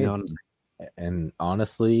 Hey, you know what I'm saying? And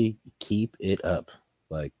honestly, keep it up.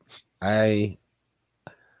 Like I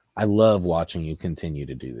love watching you continue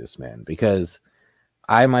to do this, man, because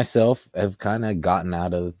I myself have kind of gotten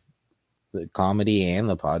out of the comedy and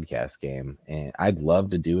the podcast game, and I'd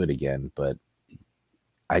love to do it again, but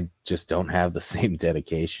I just don't have the same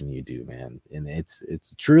dedication you do, man. And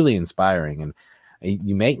it's truly inspiring. And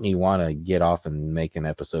you make me want to get off and make an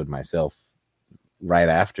episode myself right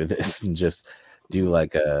after this and just do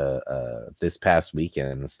like a this past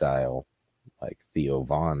weekend style, like Theo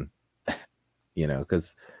Vaughn,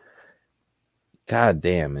 because God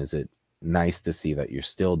damn, is it nice to see that you're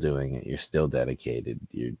still doing it. You're still dedicated.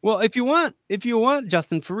 Well, if you want,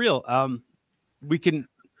 Justin, for real, we can,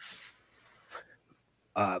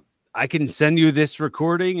 I can send you this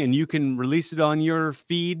recording and you can release it on your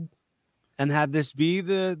feed and have this be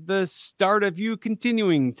the start of you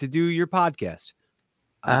continuing to do your podcast.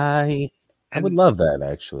 I would love that,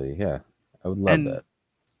 actually. Yeah, I would love that.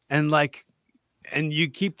 And you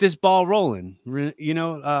keep this ball rolling, well,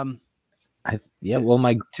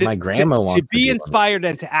 my grandma wants to be inspired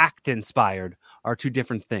and to act inspired are two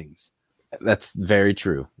different things. That's very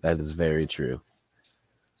true. That is very true.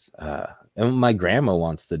 And my grandma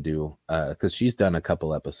wants to do, because she's done a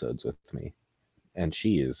couple episodes with me, and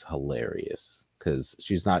she is hilarious because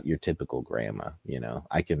she's not your typical grandma.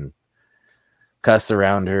 I can cuss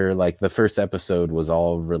around her. Like the first episode was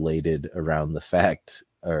all related around the fact,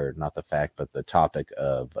 or not the fact, but the topic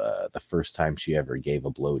of the first time she ever gave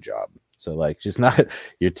a blowjob. So like, she's not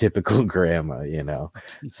your typical grandma,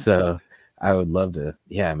 So I would love to.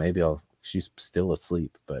 Yeah, maybe she's still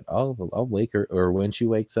asleep, but I'll wake her, or when she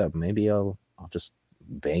wakes up, maybe I'll just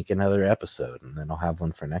bank another episode, and then I'll have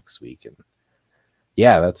one for next week, and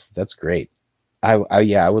Yeah, that's great. I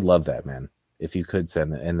would love that, man. If you could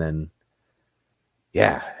send it, and then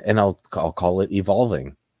and I'll call it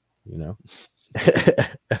evolving, you know.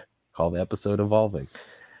 Call the episode evolving.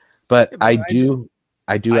 But Yeah, I but do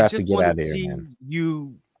I have to just get want out to of here, see man.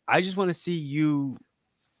 you. I just want to see you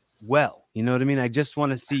well. You know what I mean? I just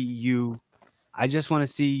want to see you. I just want to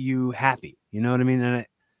see you happy. You know what I mean? And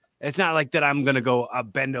it's not like that I'm going to go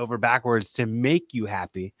bend over backwards to make you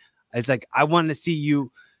happy. It's like I want to see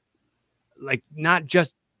you like not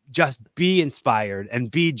just be inspired and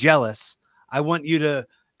be jealous. I want you to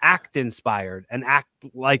act inspired and act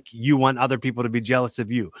like you want other people to be jealous of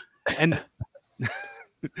you. And All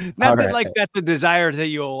not that right. like that's a desire that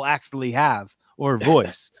you'll actually have or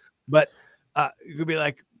voice, but you could be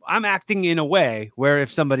like, I'm acting in a way where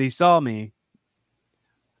if somebody saw me,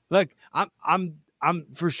 look, I'm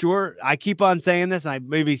for sure. I keep on saying this, and I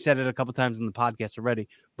maybe said it a couple times in the podcast already,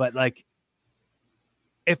 but like,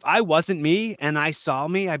 if I wasn't me and I saw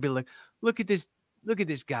me, I'd be like, look at this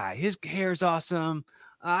guy. His hair's awesome.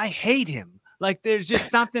 I hate him. Like, there's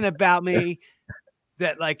just something about me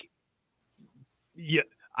that like, yeah,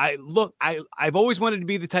 I've always wanted to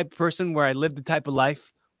be the type of person where I live the type of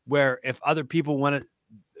life where if other people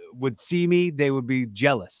would see me, they would be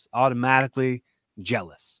jealous, automatically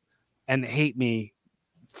jealous, and hate me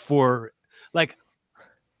for like,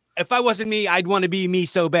 if I wasn't me, I'd want to be me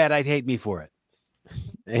so bad I'd hate me for it.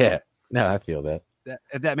 Yeah. No, I feel that.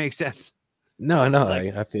 If that makes sense. No,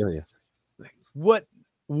 Like, I feel you. like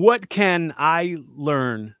what can I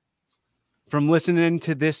learn from listening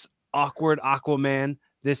to this awkward Aquaman,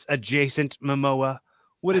 this adjacent Momoa?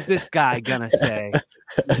 What is this guy gonna say?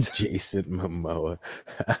 Jason Momoa.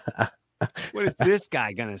 What is this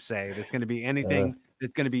guy gonna say that's gonna be anything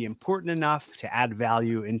that's gonna be important enough to add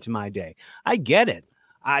value into my day? I get it.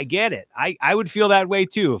 I would feel that way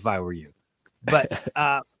too if I were you. But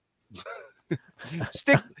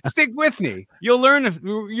stick with me. You'll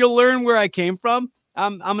learn where I came from.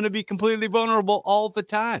 I'm gonna be completely vulnerable all the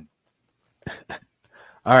time.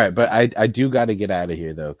 All right, but I do got to get out of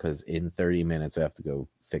here though, because in 30 minutes I have to go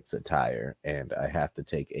fix a tire and I have to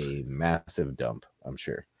take a massive dump, I'm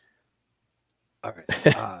sure. All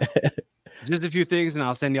right. Just a few things, and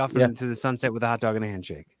I'll send you off into the sunset with a hot dog and a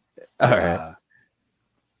handshake. All right.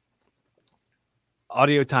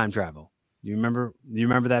 Audio time travel. Do you remember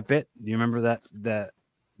that bit? Do you remember the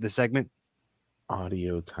segment?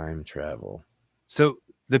 Audio time travel. So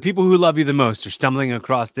the people who love you the most are stumbling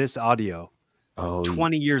across this audio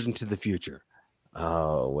 20 yeah. years into the future.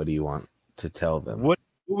 Oh, what do you want to tell them? What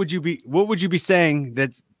would you be saying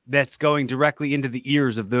that's going directly into the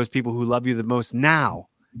ears of those people who love you the most now?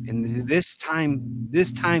 And this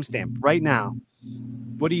timestamp right now,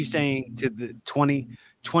 what are you saying to the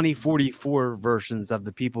 2044 versions of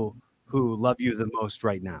the people who love you the most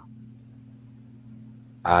right now?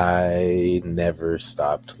 I never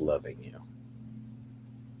stopped loving you.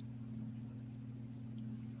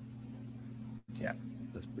 Yeah,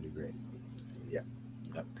 that's pretty great. Yeah,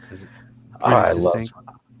 yep.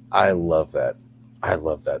 I love that. I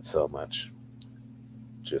love that so much.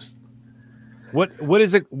 Just what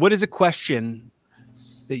is a question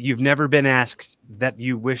that you've never been asked that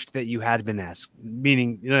you wished that you had been asked?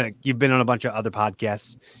 Meaning, you've been on a bunch of other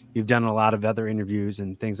podcasts, you've done a lot of other interviews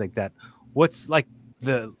and things like that. What's like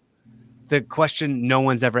the question no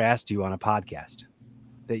one's ever asked you on a podcast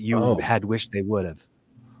that you had wished they would have?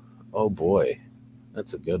 Oh boy,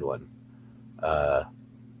 that's a good one.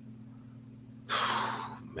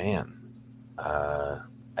 Man,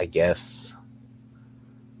 I guess,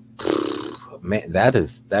 man, that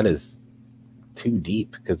is too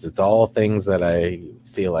deep because it's all things that I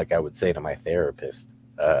feel like I would say to my therapist.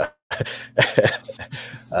 I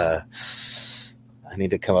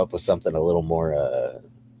need to come up with something a little more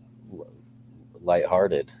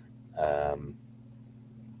lighthearted.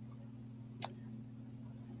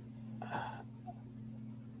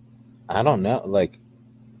 I don't know. Like,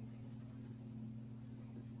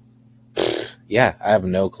 yeah, I have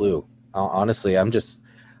no clue. Honestly, I'm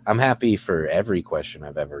happy for every question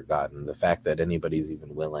I've ever gotten. The fact that anybody's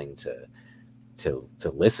even willing to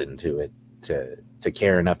listen to it, to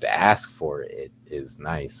care enough to ask for it is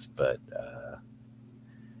nice. But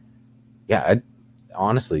yeah,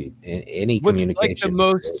 honestly, any communication. What's like the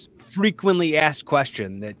most frequently asked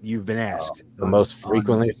question that you've been asked? The most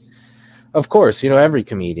frequently, of course, every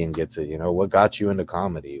comedian gets it. What got you into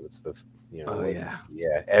comedy? What's the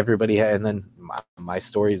everybody and then my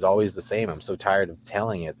story is always the same. I'm so tired of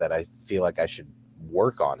telling it that I feel like I should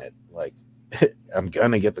work on it. Like, I'm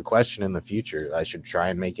gonna get the question in the future. I should try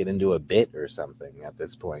and make it into a bit or something at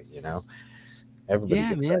this point, Everybody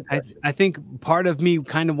gets man. that question. I think part of me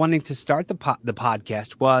kind of wanting to start the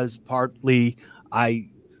podcast was partly I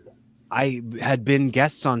had been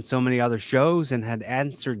guests on so many other shows and had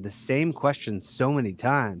answered the same questions so many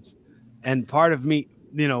times. And part of me,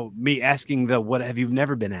 me asking the what have you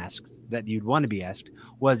never been asked that you'd want to be asked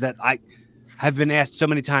was that I have been asked so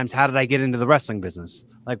many times, how did I get into the wrestling business?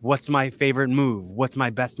 Like, what's my favorite move? What's my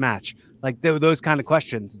best match? Like those kind of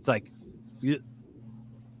questions. It's like,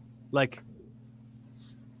 like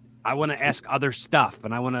I want to ask other stuff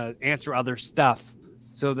and I want to answer other stuff.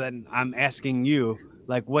 So then I'm asking you,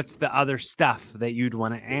 like, what's the other stuff that you'd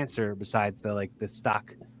want to answer besides the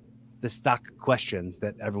stock questions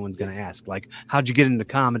that everyone's going to ask? Like, how'd you get into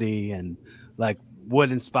comedy and like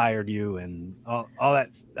what inspired you and all that?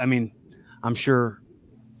 I mean, I'm sure.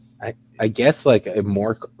 I guess like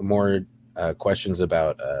more questions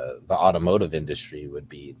about the automotive industry would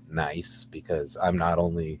be nice, because I'm not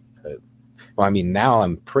only well, I mean, now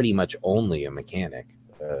I'm pretty much only a mechanic,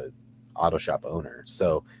 auto shop owner.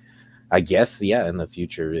 So I guess, yeah, in the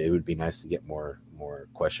future it would be nice to get more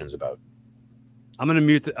questions about. I'm gonna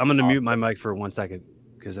mute my mic for 1 second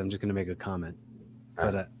because I'm just gonna make a comment,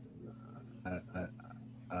 but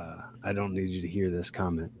I don't need you to hear this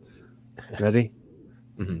comment. Ready?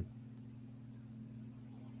 Mm-hmm.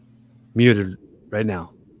 Muted right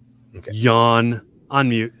now. Okay. Yawn.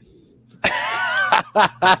 Unmute.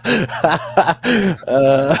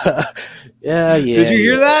 Yeah. Did you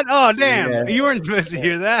hear that? Oh, damn. Yeah. You weren't supposed to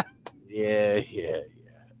hear that. Yeah.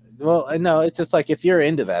 Well, no, it's just like if you're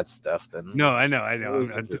into that stuff, then No, I know.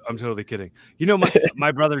 I'm totally kidding. You know,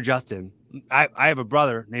 my brother Justin. I have a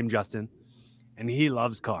brother named Justin, and he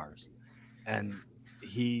loves cars, and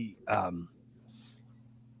he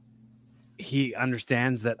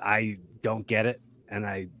understands that I don't get it,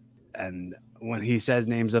 and when he says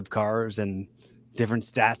names of cars and different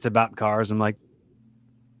stats about cars, I'm like,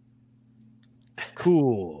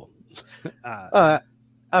 cool.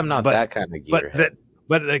 I'm not that kind of gearhead.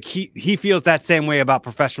 But like he feels that same way about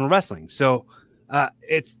professional wrestling. So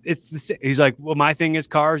it's he's like, well, my thing is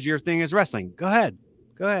cars, your thing is wrestling. Go ahead,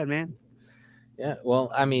 man. Yeah.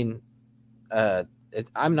 Well, I mean,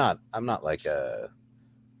 I'm not like a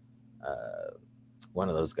one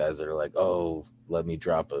of those guys that are like, oh, let me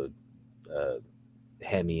drop a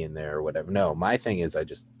Hemi in there or whatever. No, my thing is I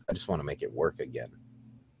just want to make it work again.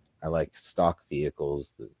 I like stock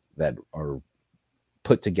vehicles that are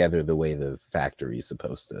put together the way the factory's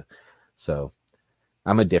supposed to. So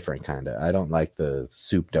I'm a different kind of. I don't like the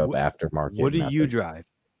souped up aftermarket. What do you drive?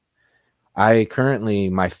 I currently,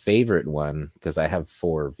 my favorite one, because I have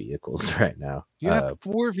 4 vehicles right now. You have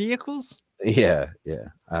 4 vehicles? Yeah.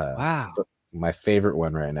 Wow. But my favorite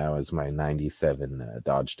one right now is my 97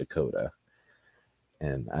 Dodge Dakota.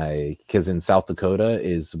 And because in South Dakota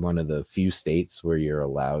is one of the few states where you're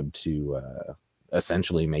allowed to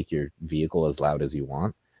essentially make your vehicle as loud as you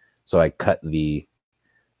want. So I cut the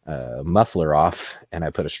muffler off and I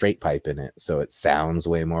put a straight pipe in it, so it sounds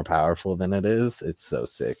way more powerful than it is. It's so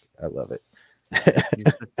sick. I love it.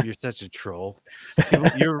 You're such a troll.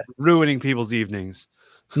 You're ruining people's evenings.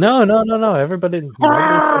 No. Everybody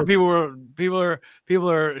people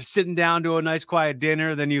are sitting down to a nice quiet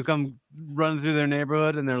dinner. Then you come running through their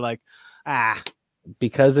neighborhood and they're like,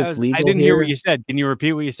 because it's legal. I didn't hear what you said. Can you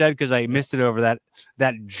repeat what you said? Because I missed it over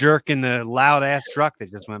that jerk in the loud ass truck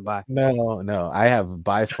that just went by. No. I have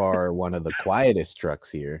by far one of the quietest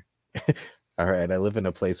trucks here. All right, I live in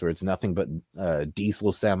a place where it's nothing but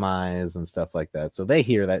diesel semis and stuff like that, so they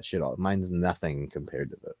hear that shit all. Mine's nothing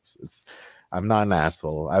compared to those. I'm not an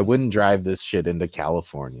asshole. I wouldn't drive this shit into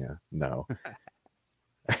California. No.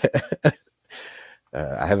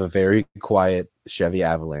 I have a very quiet Chevy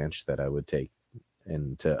Avalanche that I would take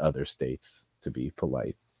into other states, to be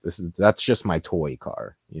polite. That's just my toy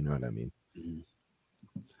car. You know what I mean?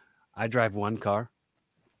 I drive one car.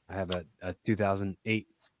 I have a 2008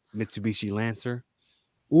 Mitsubishi Lancer.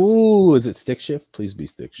 Ooh, is it stick shift? Please be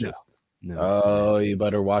stick shift. No. Oh, you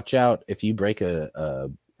better watch out if you break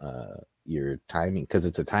your timing, because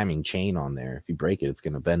it's a timing chain on there. If you break it, it's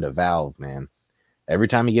going to bend a valve, man. Every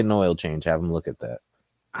time you get an oil change, have them look at that.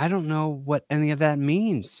 I don't know what any of that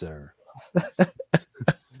means, sir.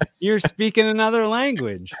 You're speaking another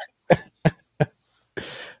language.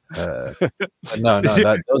 No,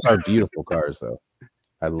 those are beautiful cars, though.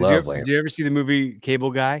 I love Lambo. Did you ever see the movie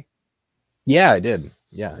Cable Guy? Yeah, I did.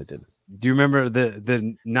 Do you remember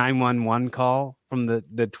the 911 call from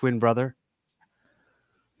the twin brother?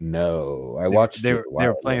 No, I watched. They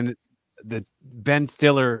were playing the Ben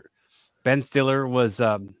Stiller. Ben Stiller was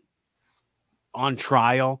on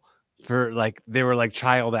trial for they were like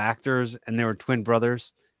child actors, and they were twin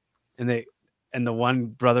brothers, and the one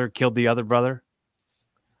brother killed the other brother.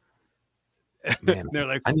 Man, they're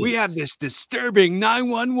like, we have this disturbing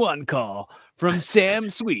 911 call from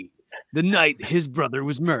Sam Sweet the night his brother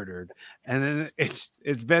was murdered. And then it's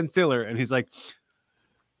Ben Stiller, and he's like,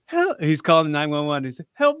 he's calling 911. He's like,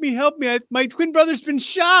 help me. My twin brother's been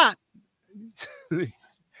shot.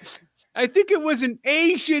 I think it was an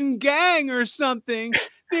Asian gang or something.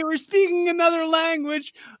 They were speaking another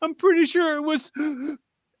language. I'm pretty sure it was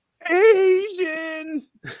Asian.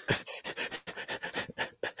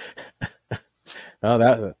 Oh,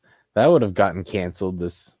 that would have gotten canceled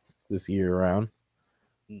this year around.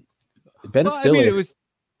 Ben Stiller.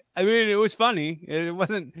 It was funny. It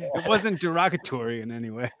wasn't derogatory in any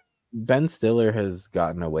way. Ben Stiller has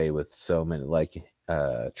gotten away with so many, like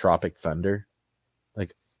Tropic Thunder.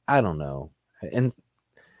 Like, I don't know. And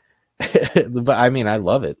but I mean, I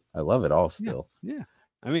love it. I love it all still. Yeah.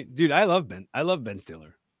 I mean, dude, I love Ben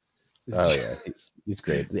Stiller. Oh yeah, he's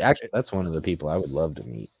great. Actually, that's one of the people I would love to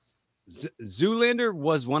meet. Zoolander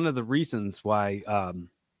was one of the reasons why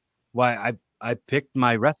I picked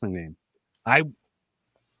my wrestling name.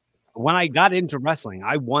 When I got into wrestling,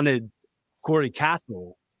 I wanted Corey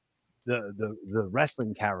Castle, the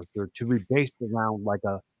wrestling character, to be based around like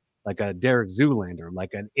a Derek Zoolander,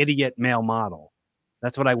 like an idiot male model.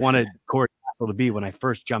 That's what I wanted Corey Castle to be when I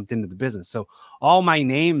first jumped into the business. So all my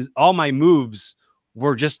moves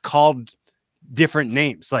were just called different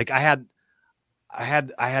names. Like I had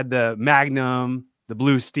the Magnum, the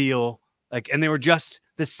Blue Steel, like, and they were just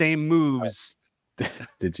the same moves.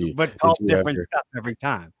 But called different stuff every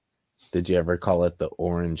time. Did you ever call it the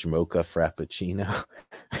Orange Mocha Frappuccino?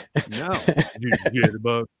 No.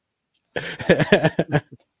 Jitterbug.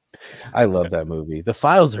 I love that movie. The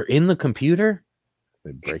files are in the computer.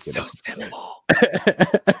 They break it's it so simple.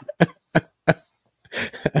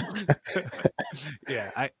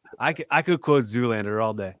 Yeah, I could quote Zoolander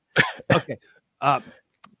all day. Okay.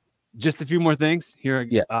 Just a few more things here.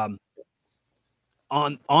 Yeah.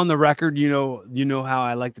 On the record, you know how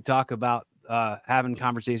I like to talk about having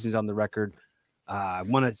conversations on the record. I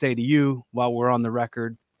want to say to you, while we're on the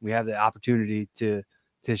record, we have the opportunity to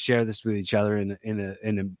share this with each other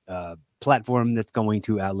in a platform that's going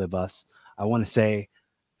to outlive us. I want to say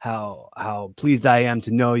how pleased I am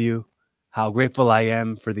to know you, how grateful I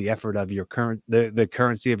am for the effort of your the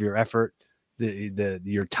currency of your effort,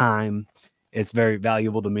 your time. It's very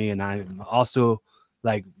valuable to me, and I'm also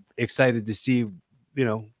like excited to see,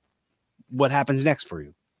 what happens next for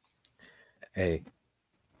you. Hey,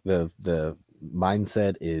 the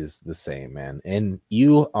mindset is the same, man. And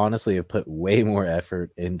you honestly have put way more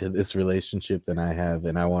effort into this relationship than I have,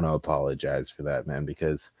 and I want to apologize for that, man,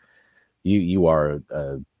 because you are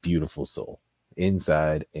a beautiful soul,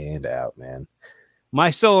 inside and out, man. My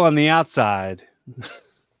soul on the outside.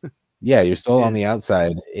 Yeah, your soul on the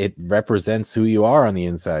outside, it represents who you are on the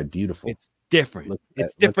inside. Beautiful. It's different.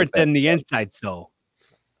 It's different than the inside soul.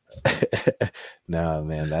 No,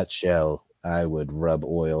 man, that shell, I would rub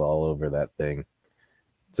oil all over that thing.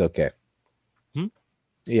 It's okay.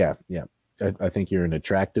 Yeah. I think you're an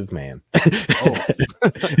attractive man. Oh.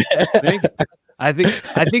 I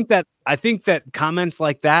think that comments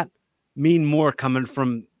like that mean more coming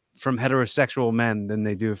from heterosexual men than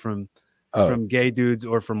they do from gay dudes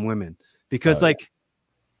or from women, because like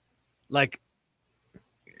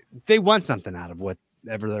they want something out of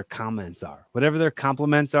whatever their comments are, whatever their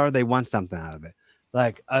compliments are. They want something out of it.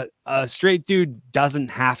 Like a straight dude doesn't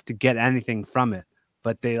have to get anything from it,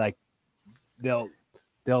 but they'll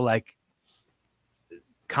like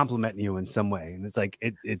compliment you in some way, and it's like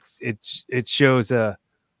it shows a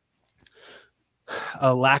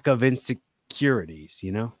lack of insecurities,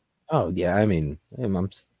 Oh yeah, I mean,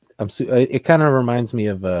 it kind of reminds me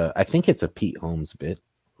of I think it's a Pete Holmes bit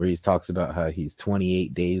where he talks about how he's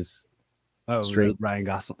 28 days straight. Ryan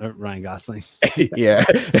Gosling. Yeah.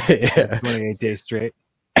 28 days straight.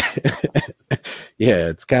 Yeah,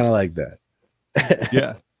 it's kind of like that.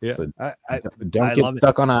 Yeah. So don't get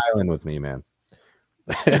stuck on an island with me, man.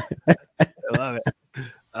 I love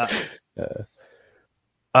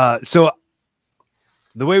it. So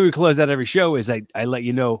the way we close out every show is I let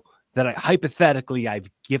you know that I've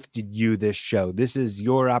gifted you this show. This is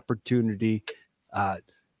your opportunity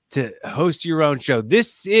to host your own show.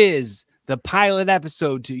 This is the pilot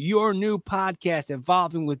episode to your new podcast,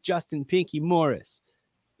 Evolving with Justin Pinky Morris.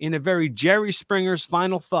 In a very Jerry Springer's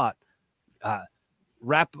final thought,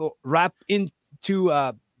 wrap into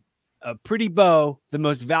a pretty bow the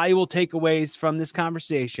most valuable takeaways from this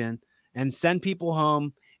conversation and send people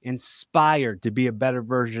home inspired to be a better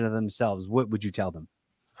version of themselves. What would you tell them?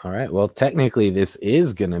 All right. Well, technically, this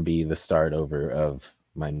is going to be the start over of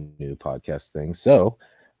my new podcast thing. So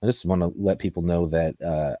I just want to let people know that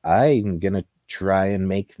I'm gonna try and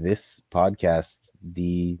make this podcast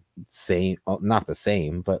the same, not the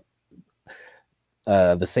same, but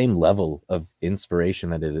the same level of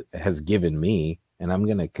inspiration that it has given me, and I'm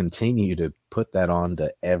gonna continue to put that on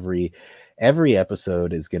to every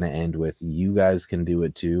episode is gonna end with you guys can do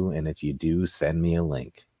it too, and if you do, send me a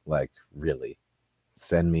link. Like, really,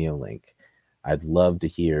 send me a link. I'd love to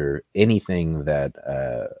hear anything that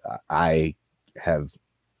I have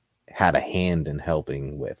had a hand in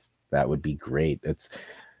helping with. That would be great. It's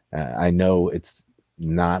I know it's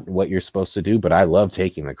not what you're supposed to do, but I love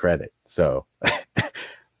taking the credit. So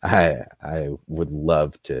I would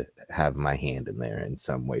love to have my hand in there in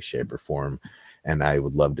some way, shape, or form. And I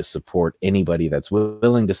would love to support anybody that's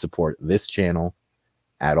willing to support this channel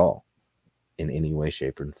at all in any way,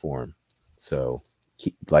 shape, or form. So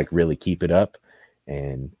really keep it up.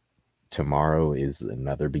 And tomorrow is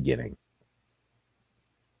another beginning.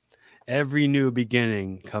 Every new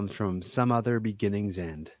beginning comes from some other beginning's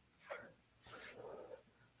end.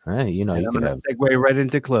 All right, you know, and you I'm could going to segue right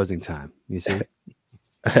into closing time. You see?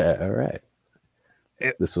 All right.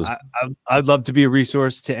 This was. I'd love to be a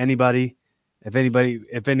resource to anybody. If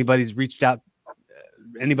anybody's reached out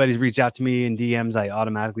to me in DMs, I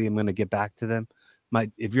automatically am going to get back to them.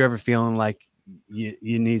 If you're ever feeling like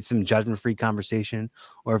you need some judgment-free conversation,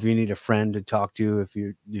 or if you need a friend to talk to, if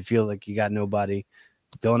you feel like you got nobody,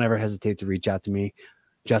 don't ever hesitate to reach out to me.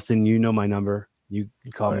 Justin, you know my number. You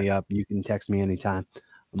can call me up. You can text me anytime.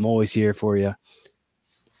 I'm always here for you.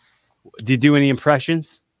 Do you do any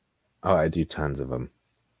impressions? Oh, I do tons of them.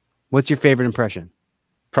 What's your favorite impression?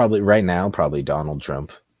 Probably right now, probably Donald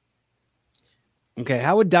Trump. Okay,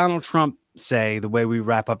 how would Donald Trump say the way we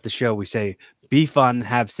wrap up the show? We say, be fun,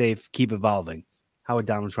 have safe, keep evolving. How would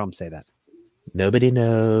Donald Trump say that? Nobody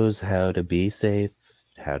knows how to be safe,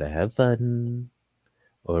 how to have fun.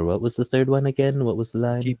 Or what was the third one again? What was the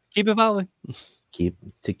line? Keep evolving.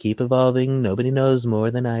 Keep evolving. Nobody knows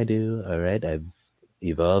more than I do. All right, I've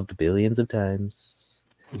evolved billions of times.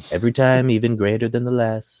 Every time even greater than the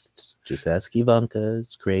last. Just ask Ivanka.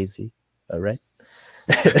 It's crazy. All right.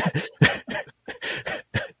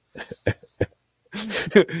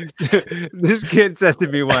 This kid said to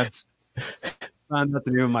me once, found out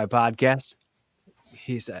the name of my podcast.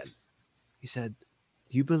 He said,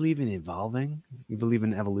 do you believe in evolving? You believe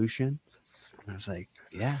in evolution? And I was like,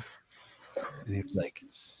 yeah. And he was like,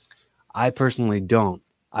 I personally don't.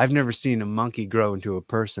 I've never seen a monkey grow into a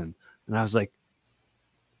person. And I was like,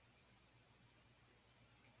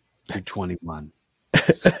 you're 21. It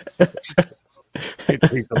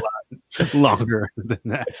takes a lot longer than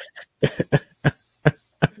that.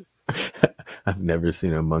 I've never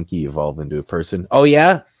seen a monkey evolve into a person. Oh,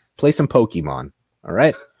 yeah? Play some Pokemon. All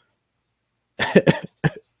right.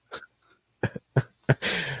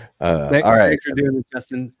 All right. Thanks for doing it,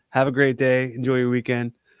 Justin. Have a great day. Enjoy your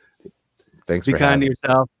weekend. Thanks for kind to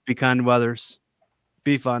yourself. Be kind to others.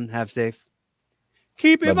 Be fun. Have safe.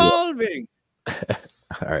 Keep evolving.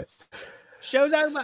 All right. Show's over.